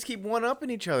they just keep one-upping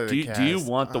each other. Do you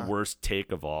want the worst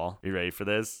take of all? You ready for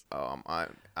this?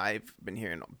 I've been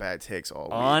hearing bad takes all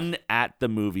week. On At the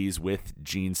Movies with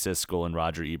Gene Siskel and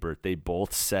Roger Ebert, they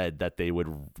both said that they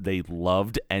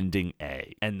loved ending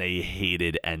A and they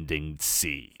hated ending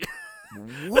C.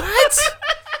 What?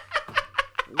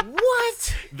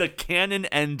 What? The canon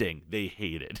ending they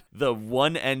hated. The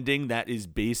one ending that is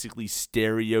basically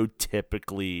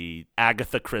stereotypically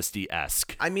Agatha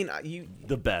Christie-esque. I mean,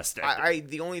 the best ending.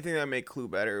 the only thing that made Clue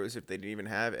better was if they didn't even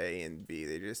have A and B.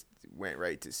 They just went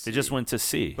right to C. They just went to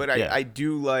C. But I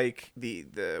do like the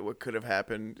what could have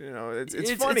happened. You know, it's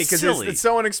funny because it's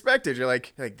so unexpected. You're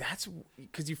like that's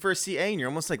because you first see A and you're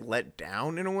almost like let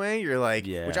down in a way. You're like,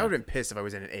 which I would have been pissed if I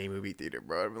was in an A movie theater,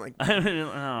 bro. I'd be like,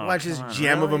 watch this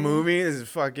gem of a movie. This is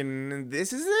fucking.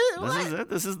 This is it. This is it.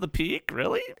 This is the peak.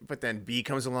 Really? But then B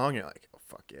comes along. You're like, oh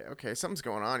fuck yeah, okay, something's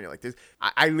going on. You're like this.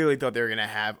 I really thought they were gonna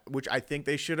have, which I think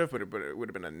they should have, but it would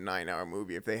have been a 9-hour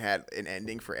movie if they had an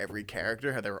ending for every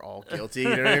character, how they were all guilty.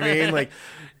 You know what I mean? Like,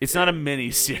 it's not a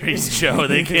mini series show.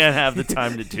 They can't have the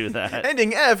time to do that.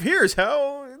 Ending F. Here's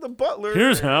how the butler.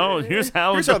 Here's how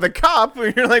the cop.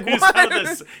 You're like,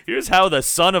 what? Here's how the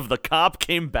son of the cop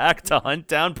came back to hunt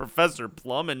down Professor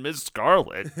Plum and Miss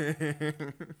Scarlet.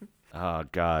 Oh,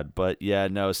 God. But yeah,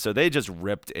 no. So they just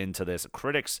ripped into this.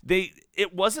 Critics,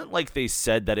 it wasn't like they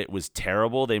said that it was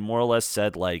terrible. They more or less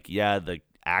said, like, yeah, the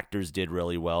actors did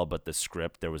really well, but the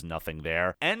script, there was nothing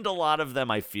there. And a lot of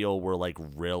them, I feel, were like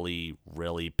really,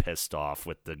 really pissed off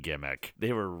with the gimmick.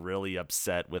 They were really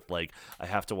upset with like, I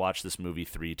have to watch this movie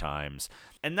 3 times.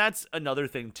 And that's another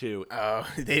thing too. Oh,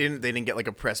 they didn't get like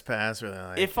a press pass or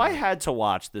like, if I had to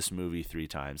watch this movie 3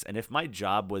 times, and if my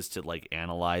job was to like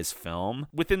analyze film,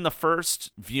 within the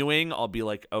first viewing, I'll be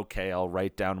like, okay, I'll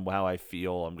write down how I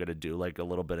feel. I'm gonna do like a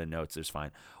little bit of notes. There's fine.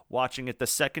 Watching it the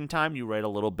second time, you write a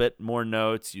little bit more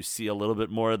notes. You see a little bit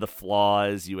more of the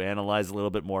flaws. You analyze a little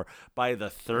bit more. By the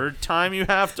third time you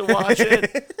have to watch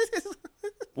it,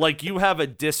 like you have a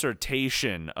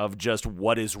dissertation of just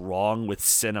what is wrong with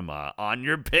cinema on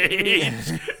your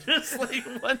page. Just like,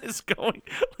 what is going,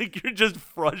 like you're just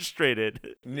frustrated.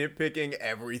 Nitpicking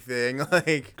everything.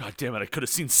 Like, God damn it, I could have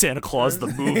seen Santa Claus the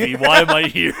movie. Why am I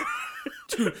here?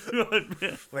 Dude,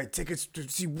 like tickets to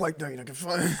see White Knight I can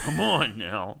find. Come on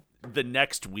now. The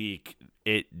next week,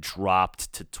 it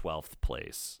dropped to 12th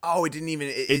place. Oh, it didn't even.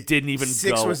 It didn't even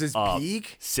 6 go was its up.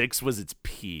 peak. 6 was its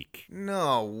peak.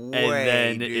 No way. And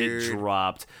then dude. it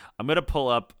dropped. I'm gonna pull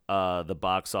up the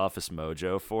Box Office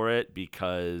Mojo for it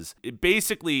because it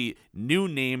basically new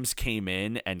names came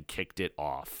in and kicked it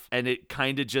off, and it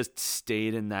kind of just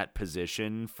stayed in that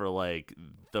position for like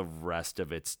the rest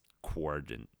of its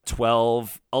Quadrant.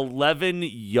 12, 11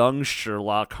 Young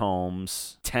Sherlock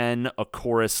Holmes. 10, A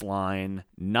Chorus Line.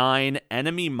 9,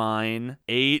 Enemy Mine.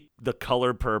 8, The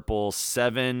Color Purple.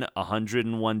 7,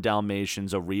 101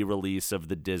 Dalmatians, a re-release of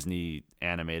the Disney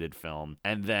animated film.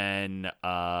 And then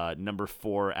number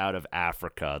 4, Out of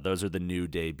Africa. Those are the new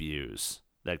debuts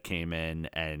that came in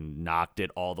and knocked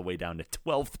it all the way down to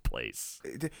 12th place.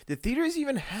 The theaters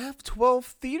even have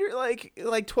 12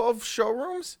 like 12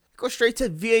 showrooms? Go straight to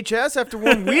VHS after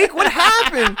 1 week? What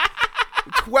happened?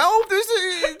 12?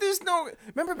 There's no.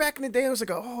 Remember back in the day, I was like,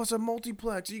 oh, it's a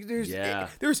multiplex. There's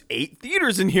 8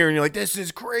 theaters in here, and you're like, this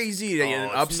is crazy.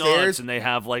 And upstairs, nuts, and they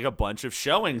have like a bunch of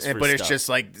showings. But it's just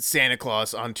like Santa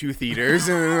Claus on 2 theaters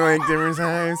and like different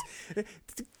times.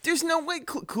 There's no way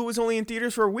Clue was only in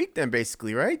theaters for a week then,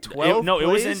 basically, right? 12.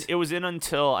 It was in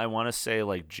until I want to say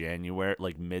like January,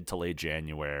 like mid to late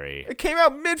January. It came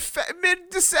out mid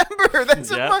December.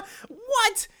 That's a month.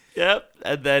 What? Yep,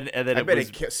 and then I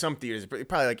bet some theaters,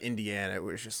 probably like Indiana, it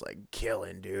was just like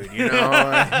killing, dude. You know,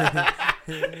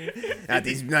 not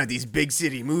these big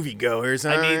city moviegoers.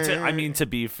 I mean, to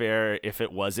be fair, if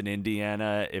it was in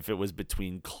Indiana, if it was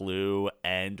between Clue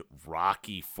and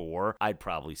Rocky 4, I'd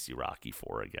probably see Rocky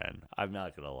 4 again. I'm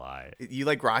not gonna lie. You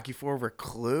like Rocky 4 over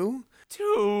Clue?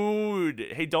 Dude,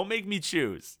 hey, don't make me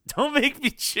choose. Don't make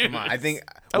me choose. Come on, I think.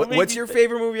 What's your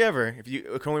favorite movie ever? If you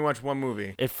can only watch one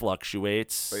movie, it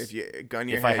fluctuates. But if you gun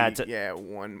your head,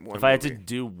 one. If I had to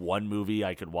do one movie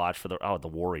I could watch for the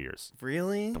Warriors.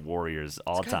 Really? The Warriors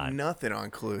all time. Nothing on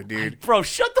Clue, dude. Bro,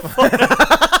 shut the fuck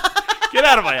up. Get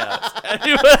out of my house.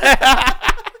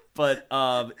 But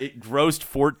it grossed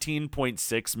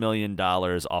 $14.6 million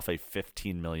off a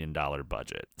 $15 million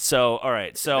budget. So, all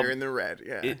right. So they're in the red,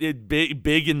 yeah. It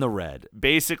big in the red.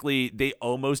 Basically, they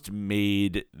almost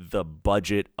made the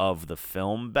budget of the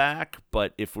film back,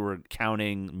 but if we were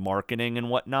counting marketing and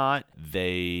whatnot,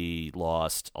 they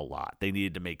lost a lot. They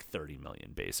needed to make $30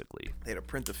 million, basically. They had to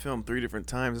print the film 3 different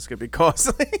times. It's gonna be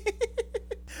costly.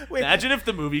 Wait. Imagine if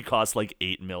the movie cost like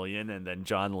 $8 million and then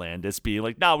John Landis being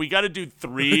like, "No, we got to do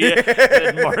 3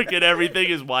 and market everything,"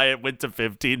 is why it went to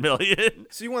 $15 million.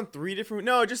 So you want 3 different?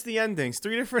 No, just the endings.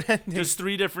 3 different endings. Just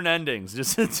 3 different endings.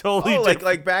 Just totally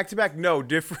like back to back. No,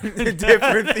 different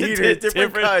theaters,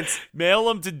 different cuts. Mail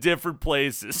them to different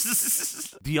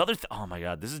places. The other oh my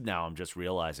God, this is now I'm just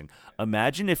realizing.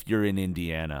 Imagine if you're in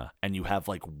Indiana and you have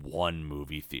like one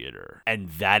movie theater and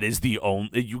that is the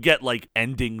only, you get like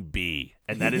ending B.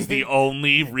 And that is the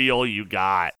only reel you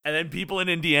got. And then people in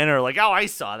Indiana are like, "Oh, I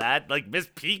saw that. Like, Miss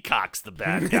Peacock's the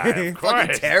bad guy." Of course.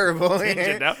 Fucking terrible.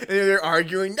 You know? They're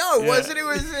arguing. No, it wasn't. It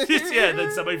was. Yeah. And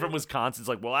then somebody from Wisconsin's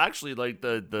like, "Well, actually, like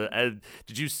did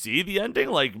you see the ending?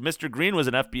 Like, Mr. Green was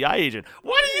an FBI agent."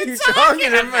 What are you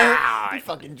talking about? You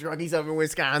fucking druggies up in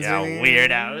Wisconsin. Yeah,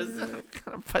 weirdos.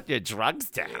 Put your drugs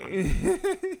down.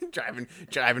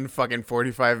 driving fucking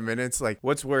 45 minutes. Like,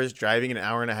 what's worse, driving an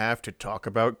hour and a half to talk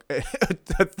about a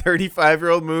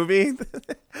 35-year-old movie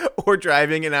or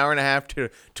driving an hour and a half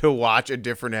to watch a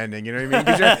different ending? You know what I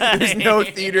mean? 'Cause there's no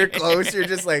theater close. You're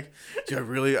just like, do I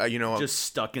really, just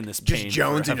stuck in this pain. Just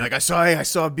jonesing. Like, I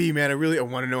saw B, man. I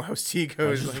want to know how C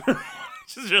goes. Like,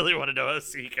 just really want to know how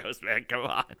C goes, man. Come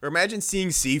on. Or imagine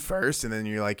seeing C first, and then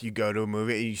you're like, you go to a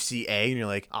movie and you see A, and you're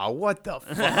like, oh, what the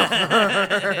fuck?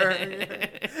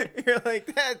 You're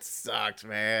like, that sucks,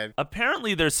 man.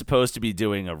 Apparently, they're supposed to be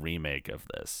doing a remake of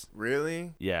this.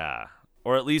 Really? Yeah.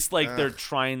 Or at least like they're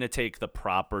trying to take the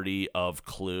property of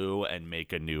Clue and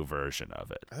make a new version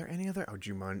of it. Are there any other? Oh,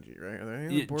 Jumanji, right? Are there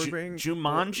any other board games?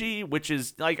 Jumanji, which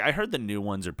is like, I heard the new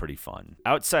ones are pretty fun.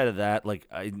 Outside of that, like,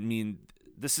 I mean,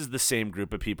 this is the same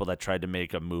group of people that tried to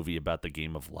make a movie about the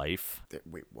Game of Life.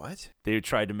 Wait, what? They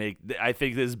tried to make, I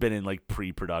think this has been in like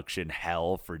pre-production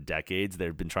hell for decades.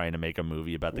 They've been trying to make a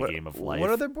movie about the Game of Life. What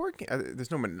other board game?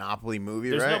 There's no Monopoly movie,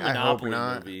 There's right? no Monopoly I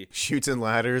hope not. movie. Chutes and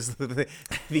Ladders, the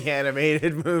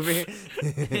animated movie.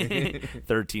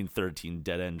 1313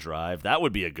 Dead End Drive. That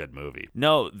would be a good movie.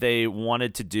 No, they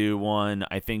wanted to do one.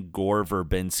 I think Gore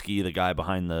Verbinski, the guy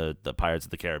behind the Pirates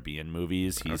of the Caribbean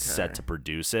movies, he's set to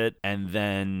produce it. And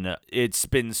then it's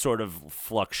been sort of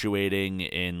fluctuating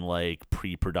in like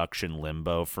pre-production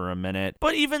limbo for a minute.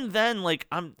 But even then, like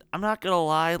I'm not gonna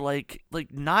lie, like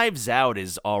Knives Out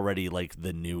is already like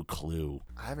the new Clue.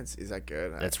 I haven't seen. Is that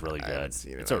good? That's really good. I haven't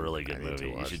seen it. It's a really good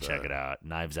movie. You should check it out.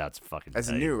 Knives Out's fucking. That's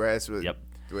tight. new, right? It's with, Yep.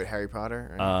 With Harry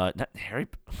Potter. Right? Not Harry.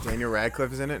 Daniel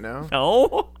Radcliffe is in it. No.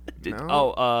 No.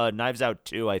 No? Knives Out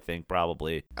 2, I think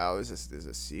probably. Oh, there's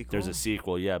a sequel. There's a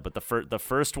sequel, yeah, but the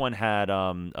first one had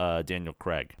Daniel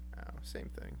Craig. Oh, same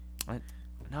thing.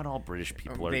 Not all British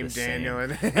people are named the Daniel.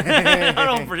 same. Not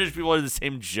all British people are the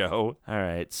same Joe. All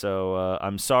right, so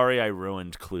I'm sorry I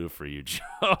ruined Clue for you,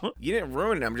 Joe. You didn't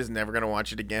ruin it. I'm just never gonna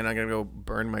watch it again. I'm gonna go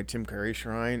burn my Tim Curry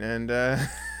shrine, and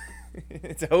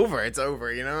it's over. It's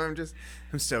over. You know,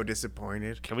 I'm so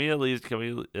disappointed. Can we at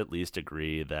least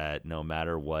agree that no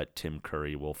matter what, Tim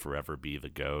Curry will forever be the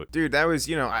GOAT? Dude, that was,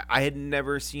 I had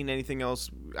never seen anything else.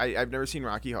 I've never seen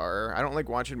Rocky Horror. I don't like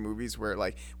watching movies where,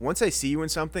 like, once I see you in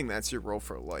something, that's your role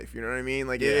for life. You know what I mean?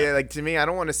 Like, Yeah. like to me, I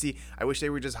don't want to see. I wish they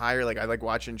would just hire. Like, I like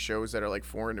watching shows that are like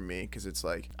foreign to me because it's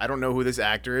like I don't know who this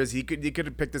actor is. He could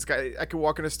have picked this guy. I could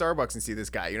walk into Starbucks and see this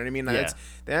guy. You know what I mean? Yeah.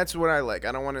 That's what I like.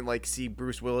 I don't want to like see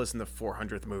Bruce Willis in the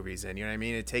 400th movies, and you know what I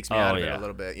mean? It takes me out of it a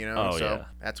little bit. You know?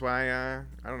 That's why I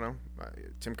don't know.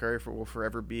 Tim Curry will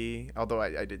forever be. Although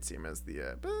I did see him as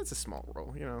the, but it's a small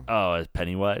role. You know? Oh, as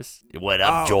Pennywise. What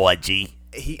up, Georgie?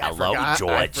 Hello,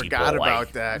 Georgie. I forgot boy.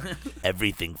 about that.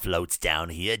 Everything floats down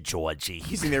here, Georgie.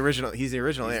 He's the original. He's the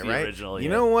original, He's the right? original, You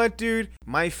know what, dude?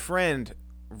 My friend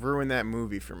ruined that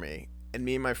movie for me, and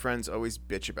me and my friends always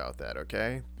bitch about that.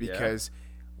 Okay, because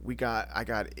I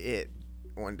got it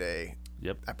one day.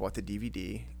 Yep. I bought the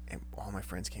DVD. And all my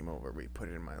friends came over. We put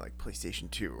it in my like PlayStation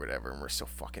 2 or whatever, and we're so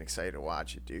fucking excited to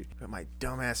watch it, dude. But my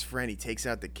dumbass friend, he takes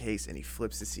out the case and he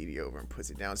flips the CD over and puts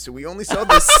it down. So we only saw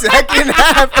the second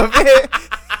half of it.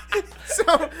 So,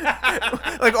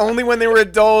 like, only when they were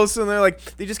adults, and they're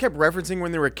like, they just kept referencing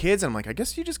when they were kids. And I'm like, I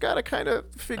guess you just gotta kind of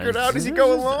figure it out as you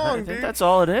go along, I think dude. that's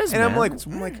all it is, and man. I'm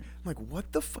like,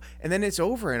 what the fuck? And then it's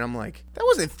over, and I'm like, that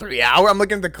wasn't 3 hours. I'm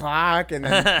looking at the clock, and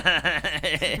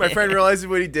then my friend realizes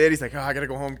what he did. He's like, oh, I gotta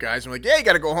go home, guys. I'm like, yeah, you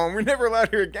gotta go home. We're never allowed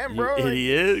here again, bro. You Like,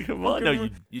 idiot. Come on. No,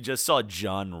 you just saw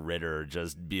John Ritter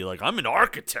just be like, I'm an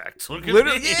architect. Look at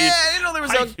literally, me. yeah, I didn't know there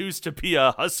was I used to be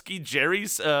a Husky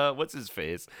Jerry's, what's his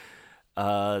face?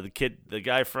 The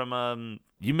guy from,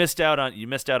 you missed out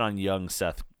on young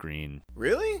Seth Green.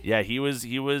 Really? Yeah, he was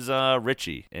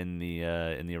Richie in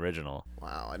the original.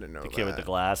 Wow, I didn't know The that. kid with the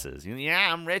glasses.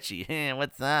 Yeah, I'm Richie. Hey,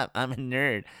 what's up? I'm a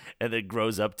nerd. And then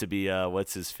grows up to be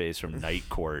what's his face from Night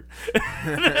Court.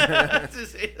 The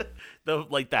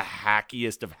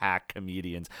hackiest of hack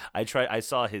comedians. I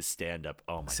saw his stand up.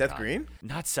 Oh my god. Seth Green?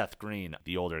 Not Seth Green,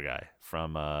 the older guy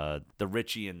from the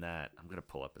Richie in that. I'm gonna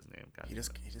pull up his name. God. He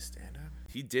just stand up.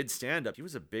 He did stand up. He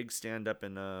was a big stand up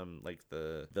in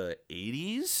the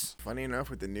 80s. Funny enough,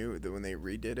 with when they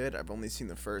redid it, I've only seen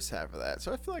the first half of that,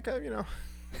 so I feel like I've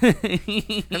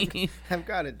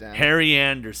got it down. Harry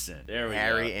Anderson. There we go.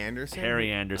 Harry Anderson.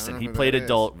 Harry Anderson. He who played that is.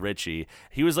 adult Richie.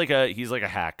 He's like a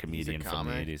hack comedian from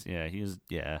the comic? 80s.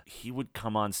 Yeah, he would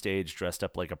come on stage dressed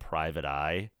up like a private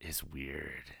eye. Is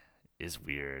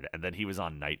weird. And then he was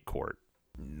on Night Court,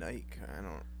 Nike. I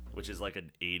don't. which is like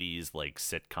an 80s like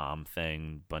sitcom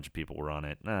thing. Bunch of people were on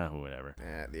it. Whatever.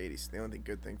 Yeah, the 80s. The only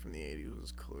good thing from the 80s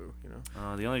was Clue, you know.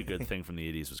 The only good thing from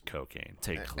the 80s was cocaine.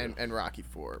 Take Clue. And Rocky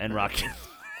 4. And Rocky.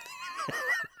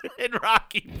 And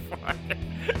Rocky 4.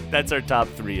 That's our top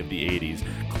 3 of the 80s.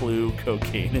 Clue,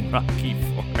 cocaine, and Rocky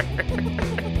 4.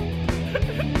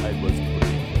 I was pretty.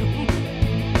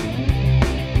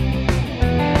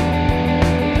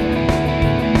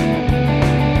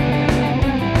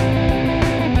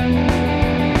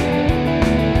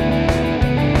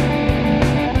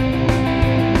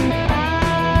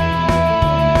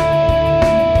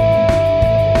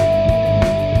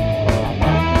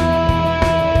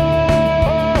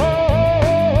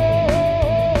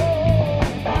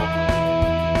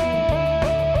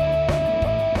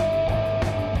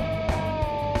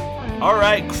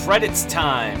 Alright, credits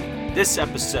time. This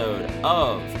episode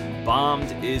of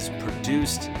Bombed is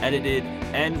produced, edited,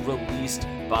 and released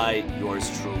by yours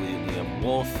truly, Liam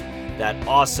Wolf. That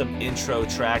awesome intro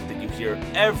track that you hear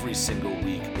every single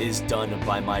week is done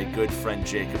by my good friend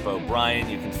Jacob O'Brien.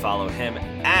 You can follow him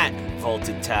at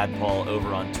Vaulted Tadpole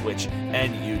over on Twitch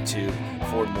and YouTube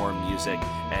for more music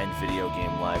and video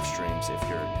game live streams if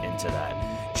you're into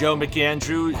that. Joe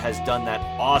McAndrew has done that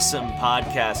awesome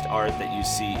podcast art that you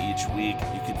see each week.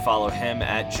 You can follow him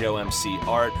at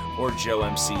JoeMCArt or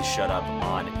JoeMCShutUp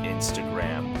on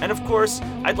Instagram. And of course,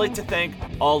 I'd like to thank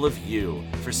all of you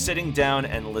for sitting down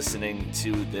and listening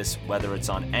to this, whether it's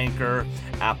on Anchor,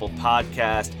 Apple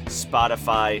Podcast,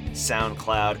 Spotify,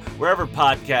 SoundCloud, wherever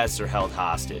podcasts are held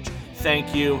hostage.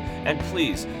 Thank you, and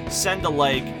please send a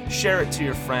like, share it to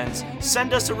your friends,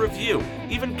 send us a review,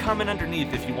 even comment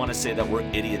underneath if you want to say that we're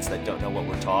idiots that don't know what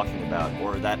we're talking about,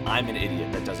 or that I'm an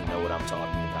idiot that doesn't know what I'm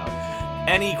talking about.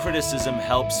 Any criticism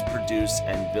helps produce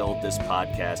and build this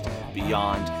podcast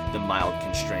beyond the mild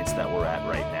constraints that we're at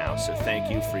right now, so thank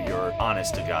you for your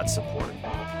honest-to-God support.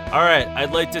 All right,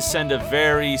 I'd like to send a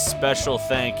very special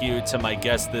thank you to my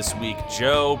guest this week,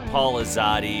 Joe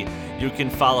Polizzati. You can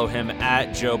follow him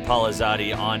at Joe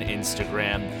Polizzati on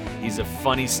Instagram. He's a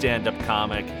funny stand-up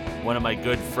comic, one of my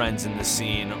good friends in the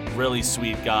scene, really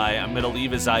sweet guy. I'm going to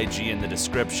leave his IG in the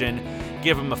description.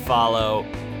 Give him a follow.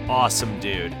 Awesome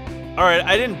dude. All right,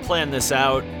 I didn't plan this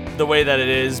out the way that it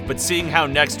is, but seeing how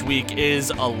next week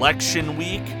is election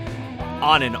week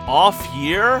on an off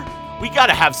year, we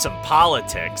gotta have some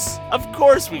politics. Of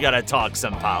course we gotta talk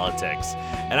some politics.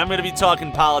 And I'm gonna be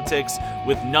talking politics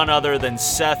with none other than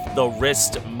Seth the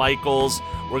Wrist Michaels.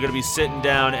 We're gonna be sitting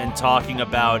down and talking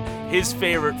about his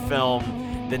favorite film,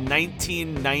 the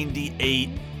 1998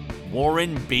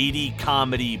 Warren Beatty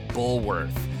comedy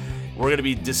Bulworth. We're gonna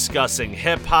be discussing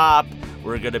hip hop.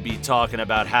 We're gonna be talking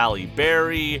about Halle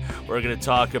Berry. We're gonna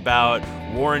talk about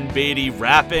Warren Beatty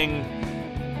rapping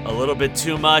a little bit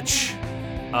too much.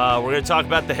 We're going to talk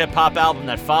about the hip-hop album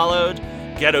that followed,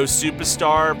 Ghetto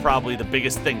Superstar, probably the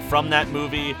biggest thing from that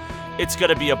movie. It's going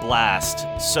to be a blast.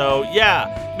 So,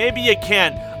 yeah, maybe you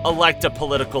can't elect a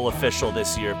political official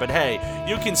this year, but hey,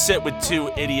 you can sit with two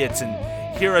idiots and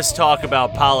hear us talk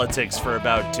about politics for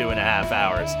about 2.5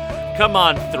 hours. Come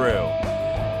on through.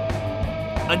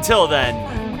 Until then,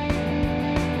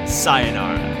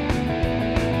 sayonara.